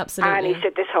 Absolutely. And he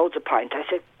said, this holds a pint. I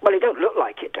said, well, it don't look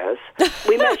like it does.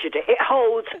 We measured it. It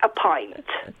holds a pint.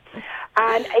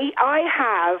 And I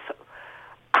have,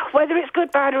 whether it's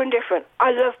good, bad or indifferent,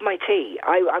 I love my tea.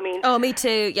 I mean... Oh, me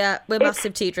too, yeah. We're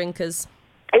massive tea drinkers.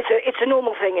 It's a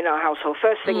normal thing in our household.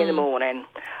 First thing in the morning,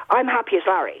 I'm happy as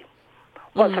Larry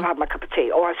once I've had my cup of tea,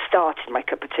 or I've started my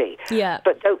cup of tea. Yeah.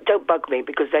 But don't bug me,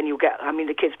 because then you'll get... I mean,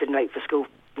 the kids been late for school,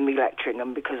 me lecturing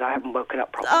them because I haven't woken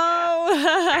up properly.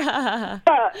 Oh!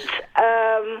 But,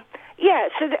 yeah,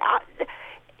 so...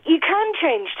 you can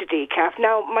change to decaf.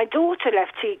 Now, my daughter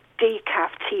left decaf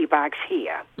tea bags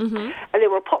here, and they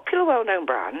were a popular, well-known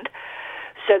brand,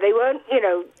 so they weren't,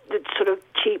 the sort of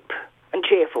cheap and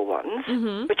cheerful ones,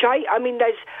 which I mean,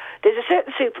 there's a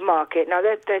certain supermarket, now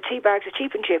their tea bags are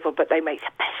cheap and cheerful, but they make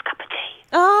the best cup of tea.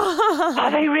 Oh,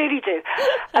 they really do.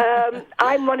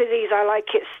 I'm one of these, I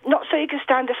like it, not so you can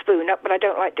stand a spoon up, but I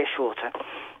don't like dishwater.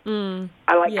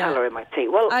 I like colour in my tea.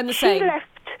 Well, I'm the same.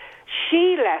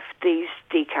 She left these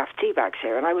decaf tea bags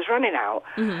here, and I was running out,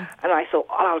 and I thought,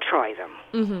 I'll try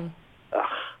them. Ugh.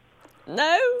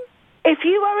 No. If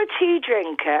you are a tea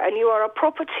drinker, and you are a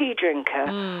proper tea drinker,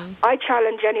 I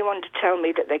challenge anyone to tell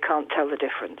me that they can't tell the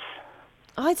difference.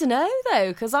 I don't know, though,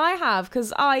 because I had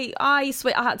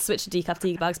to switch to decaf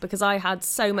tea bags because I had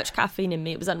so much caffeine in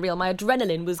me. It was unreal. My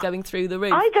adrenaline was going through the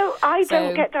roof. I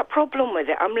don't get that problem with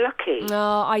it. I'm lucky.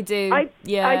 No, I do. I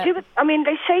do. I mean,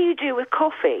 they say you do with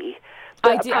coffee.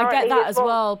 I do. I get that as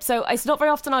well. So it's not very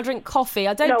often I drink coffee.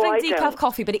 I don't drink decaf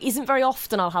coffee, but it isn't very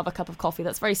often I'll have a cup of coffee.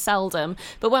 That's very seldom.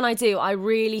 But when I do, I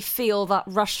really feel that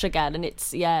rush again, and it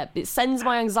sends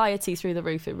my anxiety through the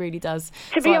roof. It really does.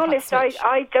 To be honest,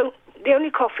 I don't. The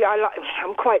only coffee I like,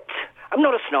 I'm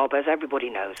not a snob, as everybody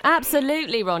knows.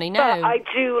 Absolutely, Ronnie, no. But I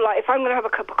do like, if I'm going to have a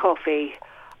cup of coffee,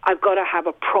 I've got to have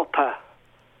a proper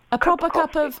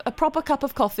cup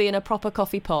of coffee in a proper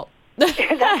coffee pot. That's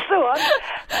the one.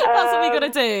 That's what we got to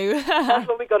do. That's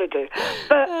what we got to do.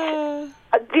 But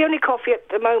the only coffee at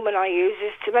the moment I use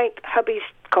is to make hubby's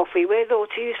coffee with, or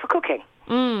to use for cooking.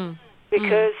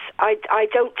 Because I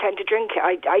don't tend to drink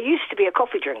it. I used to be a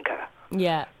coffee drinker.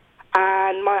 Yeah.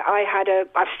 And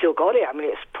I've still got it. I mean,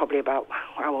 it's probably about,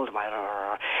 how old am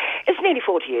I? It's nearly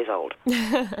 40 years old.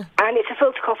 And it's a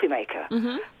filter coffee maker.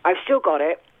 I've still got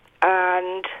it.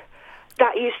 And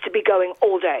that used to be going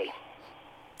all day.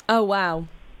 Oh, wow.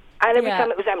 And every time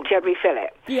it was empty, I'd refill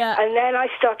it. Yeah. And then I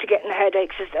started getting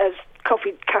headaches, as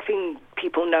caffeine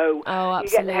people know. Oh, absolutely. You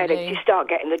get the headaches, you start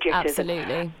getting the jitters.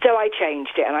 Absolutely. So I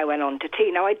changed it and I went on to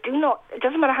tea. Now, it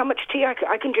doesn't matter how much tea, I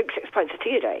can drink 6 pints of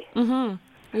tea a day.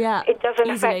 Yeah. It doesn't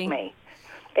affect me.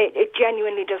 It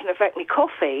genuinely doesn't affect me.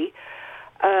 Coffee,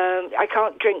 I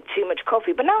can't drink too much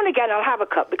coffee, but now and again I'll have a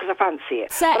cup because I fancy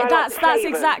it. That's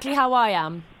exactly how I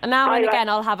am. And now and again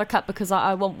I'll have a cup because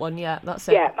I want one. Yeah, that's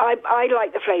it. Yeah, I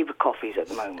like the flavoured coffees at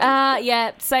the moment.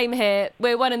 Yeah, same here.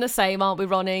 We're one and the same, aren't we,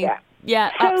 Ronnie?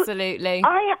 Yeah, so absolutely.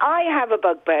 I have a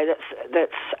bugbear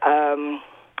that's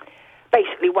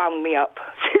basically wound me up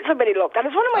since I've been in lockdown.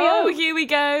 It's one of my own. Oh, here we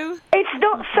go. It's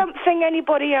not something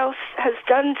anybody else has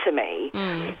done to me,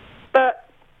 but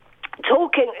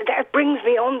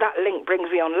that link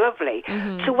brings me on lovely.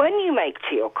 So when you make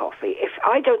tea or coffee, if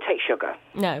I don't take sugar.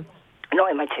 No. Not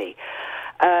in my tea.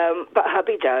 But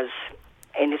hubby does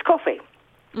in his coffee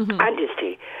and his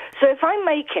tea. So if I'm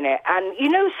making it, and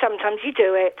sometimes you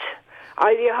do it,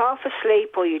 either you're half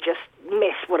asleep or you just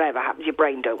miss whatever happens, your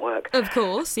brain don't work. Of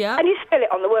course, yeah. And you spill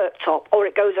it on the worktop or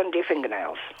it goes under your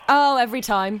fingernails. Oh, every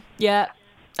time. Yeah.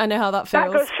 I know how that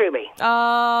feels. That goes through me.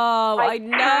 Oh, I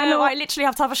know. I literally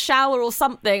have to have a shower or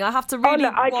something. I have to really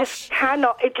I just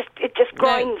cannot. It just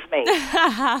grinds me.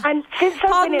 And since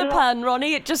I've been in pun,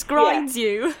 Ronnie, it just grinds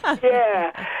you.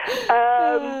 Yeah.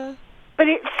 But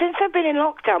since I've been in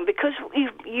lockdown, because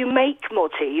you make more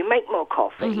tea, you make more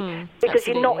coffee, because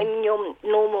absolutely. you're not in your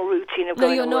normal routine of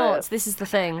going to work. No, you're not. This is the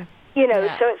thing. You know,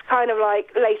 so it's kind of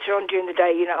like later on during the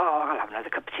day, you know, I'll have another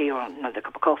cup of tea or another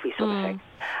cup of coffee sort of thing.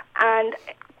 And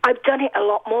I've done it a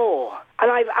lot more.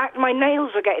 And my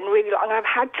nails are getting really long and I've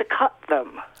had to cut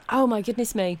them. Oh, my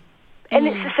goodness me. And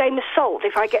it's the same as salt.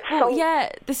 If I get salt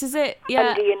this is it.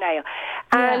 under your nail.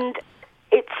 And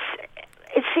it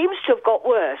seems to have got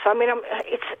worse. I mean,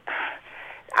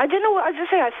 I don't know what I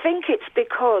say. I think it's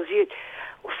because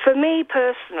for me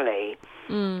personally,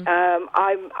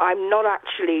 I'm not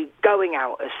actually going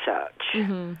out as such.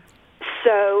 Mm-hmm.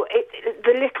 So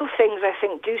the little things, I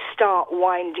think, do start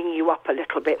winding you up a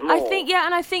little bit more. I think,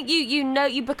 and I think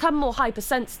you become more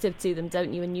hypersensitive to them,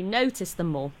 don't you? And you notice them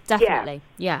more, definitely.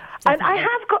 Yeah. And I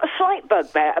have got a slight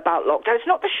bugbear about lockdown. It's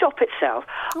not the shop itself.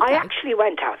 Okay. I actually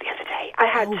went out the other day. I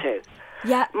had to.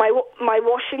 Yeah. My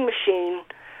washing machine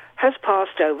has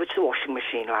passed over to washing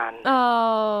machine land.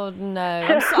 Oh, no.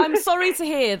 I'm sorry to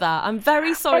hear that. I'm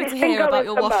very sorry to hear about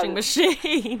your washing machine.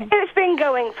 It's been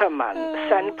going for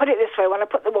months. And put it this way, when I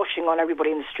put the washing on,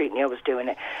 everybody in the street knew I was doing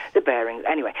it. The bearings.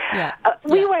 Anyway,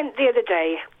 we went the other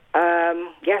day.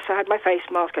 Yes, I had my face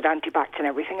mask, had anti-bact and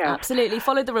everything else. Absolutely.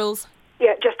 Followed the rules.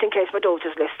 Yeah, just in case my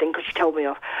daughter's listening, because she told me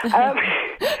off.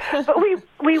 But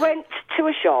we went to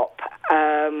a shop.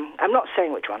 I'm not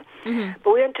saying which one,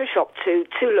 but we went to a shop to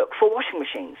look for washing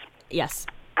machines. Yes.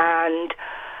 And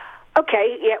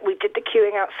we did the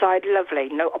queuing outside. Lovely,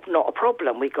 not a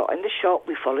problem. We got in the shop.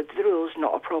 We followed the rules.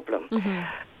 Not a problem. Mm-hmm.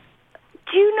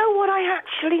 Do you know what I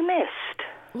actually missed?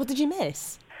 What did you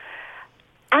miss?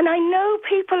 And I know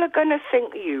people are going to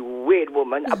think, you weird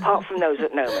woman, apart from those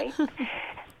that know me.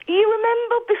 You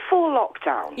remember before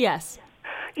lockdown? Yes.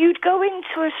 You'd go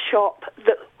into a shop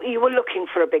that you were looking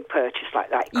for a big purchase like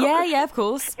that. Yeah, of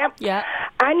course. Yep. Yeah.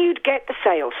 And you'd get the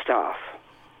sales staff.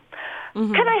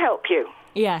 Mm-hmm. Can I help you?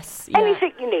 Yes. Yeah.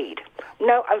 Anything you need?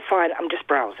 No, I'm fine. I'm just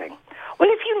browsing. Well,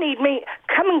 if you need me,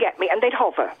 come and get me. And they'd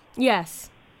hover. Yes.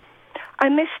 I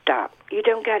missed that. You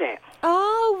don't get it.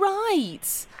 Oh,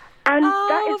 right. And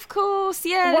that is of course,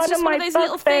 yeah. It's just one of those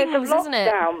little things, isn't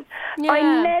it? Yeah. I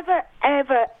never,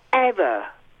 ever, ever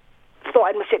thought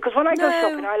I'd miss it, because when I go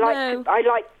shopping, I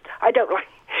don't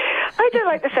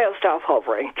like the sales staff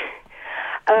hovering.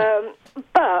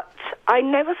 But I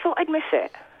never thought I'd miss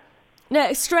it. No,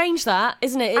 it's strange that,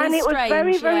 isn't it? And it was strange,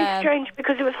 very, very strange,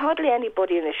 because there was hardly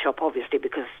anybody in the shop, obviously,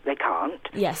 because they can't.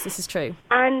 Yes, this is true.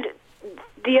 And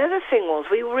the other thing was,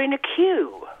 we were in a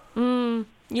queue.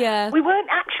 Yeah. We weren't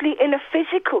actually in a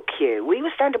physical queue. We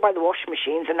were standing by the washing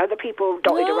machines and other people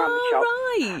dotted around the shop.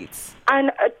 Right.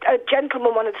 And a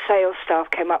gentleman, one of the sales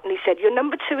staff, came up and he said, "You're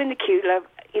number 2 in the queue, love."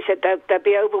 He said, they'll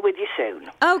be over with you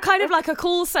soon. Oh, kind of like a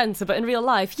call centre, but in real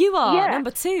life. You are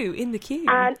number 2 in the queue.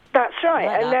 And that's right.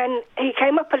 Like and then he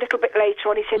came up a little bit later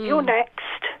on. He said, "You're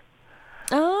next."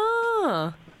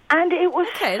 Ah. And it was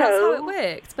that's how it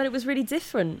worked, but it was really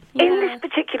different. In this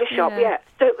particular shop,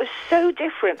 So it was so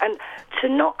different. And to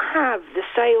not have the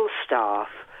sales staff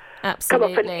come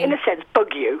up and, in a sense,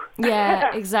 bug you.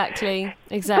 Yeah, exactly.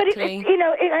 But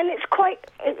it's quite...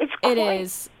 It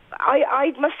is.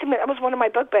 I must admit, that was one of my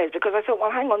bugbears, because I thought, well,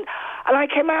 hang on. And I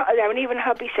came out of there, and even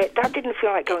hubby said, Dad didn't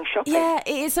feel like going shopping. Yeah,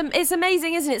 it's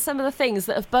amazing, isn't it? Some of the things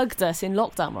that have bugged us in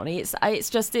lockdown, Ronnie. It's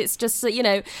just it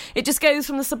just goes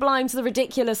from the sublime to the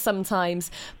ridiculous sometimes.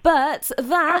 But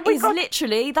that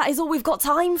is all we've got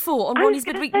time for on Ronnie's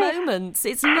Midweek Moments.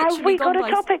 It's literally have we got a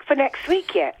topic for next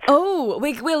week yet? Oh,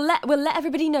 we'll let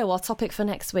everybody know our topic for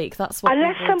next week. That's what.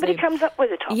 Unless somebody comes up with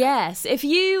a topic. Yes, if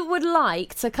you would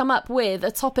like to come up with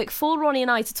a topic for Ronnie and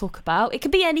I to talk about, it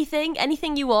could be anything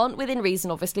you want, within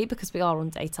reason, obviously, because we are on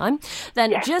daytime,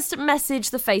 then just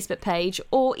message the Facebook page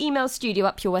or email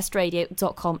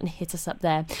studio@purewestradio.com and hit us up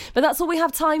there. But that's all we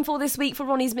have time for this week for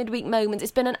Ronnie's Midweek Moments.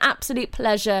 It's been an absolute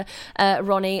pleasure,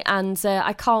 Ronnie, and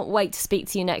I can't wait to speak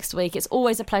to you next week. It's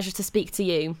always a pleasure to speak to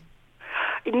you.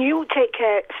 You take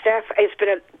care, Steph. It's been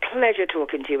a pleasure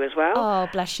talking to you as well. Oh,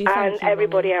 bless you. Thank you,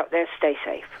 everybody Ronnie. out there, stay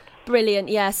safe. Brilliant,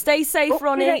 yeah. Stay safe,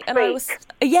 Ronnie. And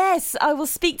I will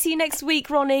speak to you next week,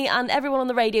 Ronnie, and everyone on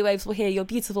the radio waves will hear your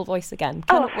beautiful voice again.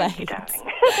 Cannot wait. You, darling.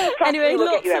 Anyway,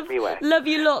 love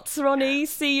you lots, Ronnie.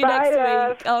 See you next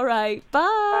week. All right.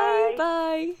 Bye.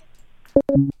 Bye.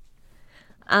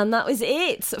 And that was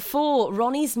it for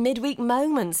Ronnie's Midweek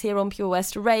Moments here on Pure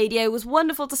West Radio. It was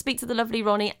wonderful to speak to the lovely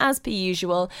Ronnie, as per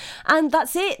usual. And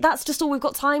that's it. That's just all we've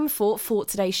got time for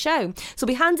today's show. So we'll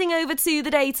be handing over to the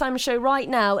daytime show right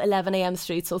now, 11 a.m.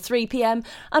 through till 3 p.m.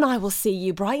 And I will see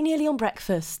you bright and early on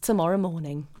breakfast tomorrow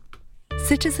morning.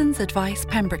 Citizens Advice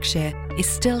Pembrokeshire is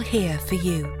still here for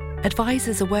you.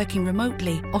 Advisors are working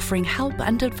remotely, offering help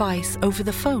and advice over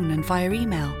the phone and via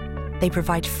email. They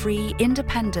provide free,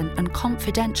 independent and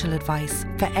confidential advice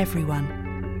for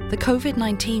everyone. The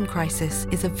COVID-19 crisis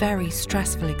is a very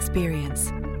stressful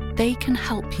experience. They can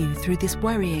help you through this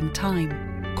worrying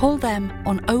time. Call them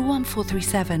on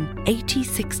 01437 80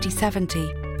 60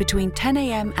 70 between 10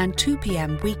 a.m. and 2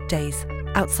 p.m. weekdays.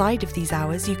 Outside of these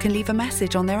hours, you can leave a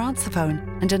message on their answer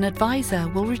phone and an advisor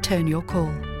will return your call.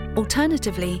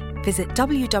 Alternatively, visit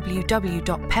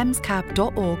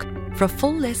www.pemscab.org for a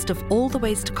full list of all the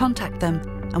ways to contact them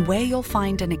and where you'll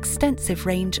find an extensive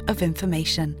range of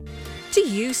information. Do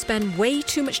you spend way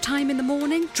too much time in the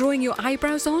morning drawing your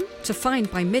eyebrows on to find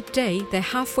by midday they're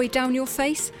halfway down your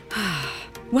face?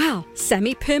 Well,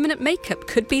 semi-permanent makeup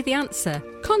could be the answer.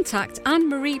 Contact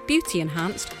Anne-Marie Beauty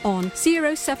Enhanced on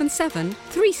 077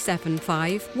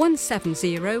 375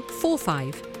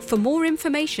 17045 for more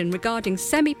information regarding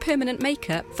semi-permanent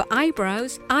makeup for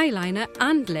eyebrows, eyeliner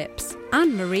and lips.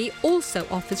 Anne-Marie also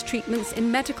offers treatments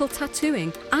in medical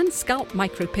tattooing and scalp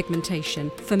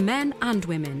micropigmentation for men and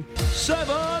women.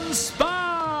 7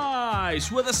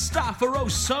 Spice, where the staff are oh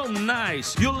so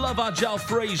nice. You'll love our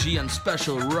jalfrezi and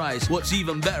special rice. What's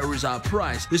even better is our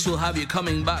price. This will have you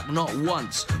coming back not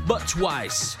once, but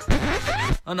twice.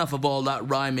 Enough of all that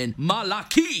rhyming.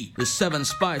 Malaki! The 7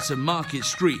 Spice of Market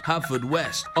Street,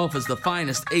 Haverfordwest, offers the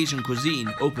finest Asian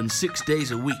cuisine, open 6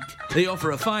 days a week. They offer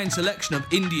a fine selection of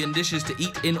Indian dishes to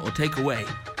eat in or take away.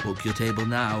 Book your table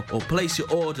now or place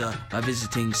your order by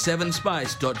visiting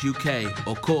 7spice.uk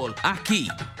or call Aki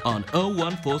on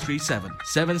 01437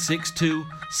 762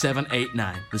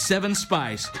 789. The 7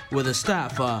 Spice, where the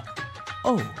staff are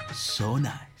oh so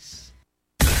nice.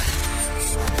 For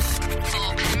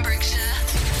Pembrokeshire,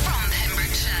 from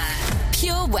Pembrokeshire,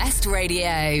 Pure West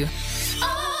Radio.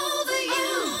 Over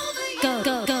you. Go,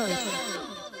 go, go.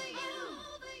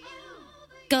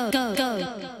 Go, go, go.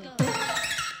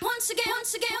 Once again,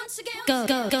 once again, once again. Go,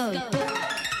 go, go.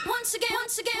 Once again,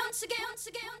 once again, once again, once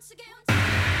again, once again.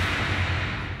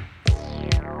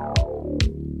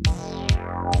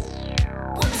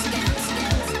 Once again, once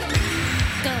again, once again.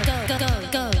 Go, go, go, go,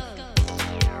 go.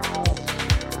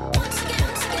 Once again,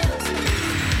 once again, once again.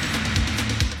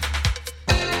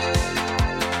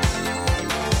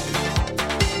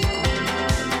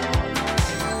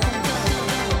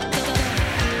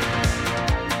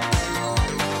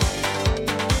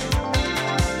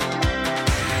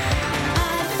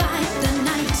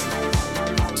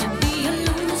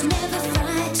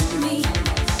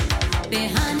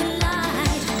 Behind the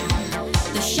light,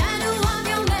 the shadow of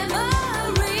your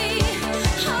memory.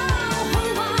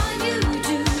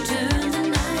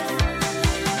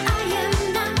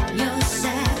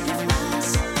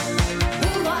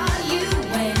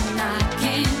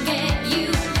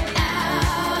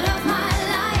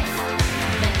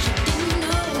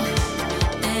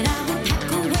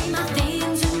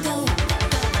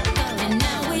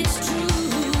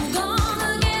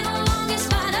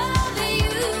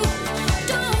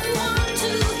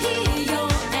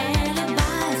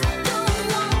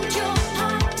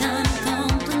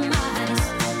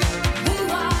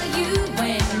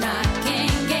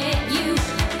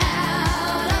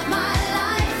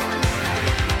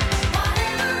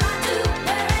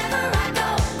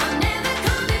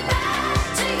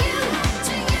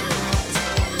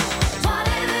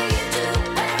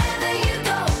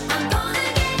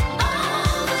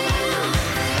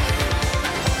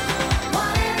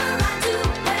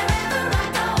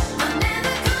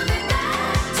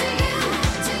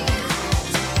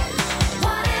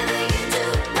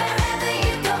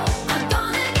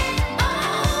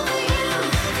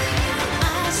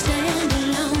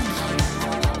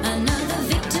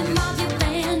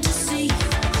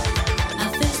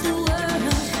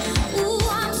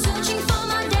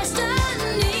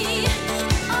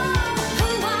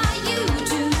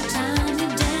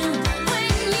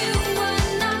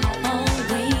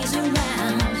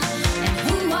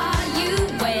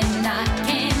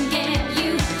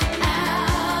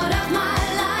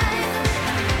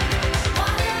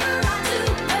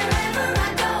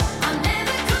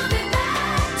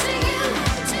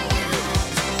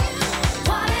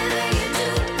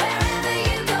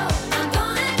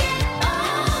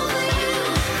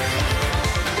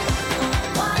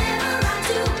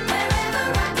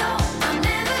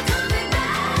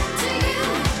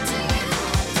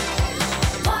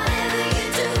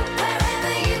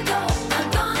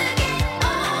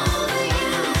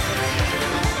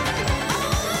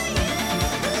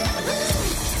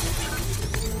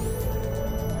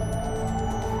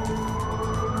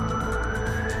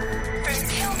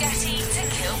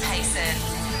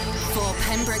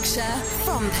 Pembrokeshire,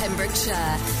 from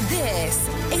Pembrokeshire, this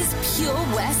is Pure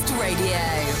West Radio.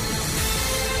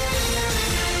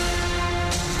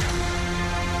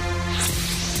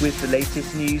 With the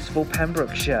latest news for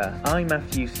Pembrokeshire, I'm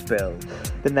Matthew Spill.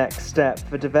 The next step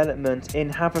for development in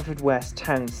Haverfordwest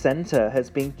Town Centre has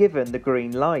been given the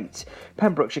green light.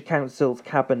 Pembrokeshire Council's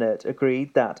Cabinet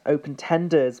agreed that open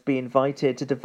tenders be invited to develop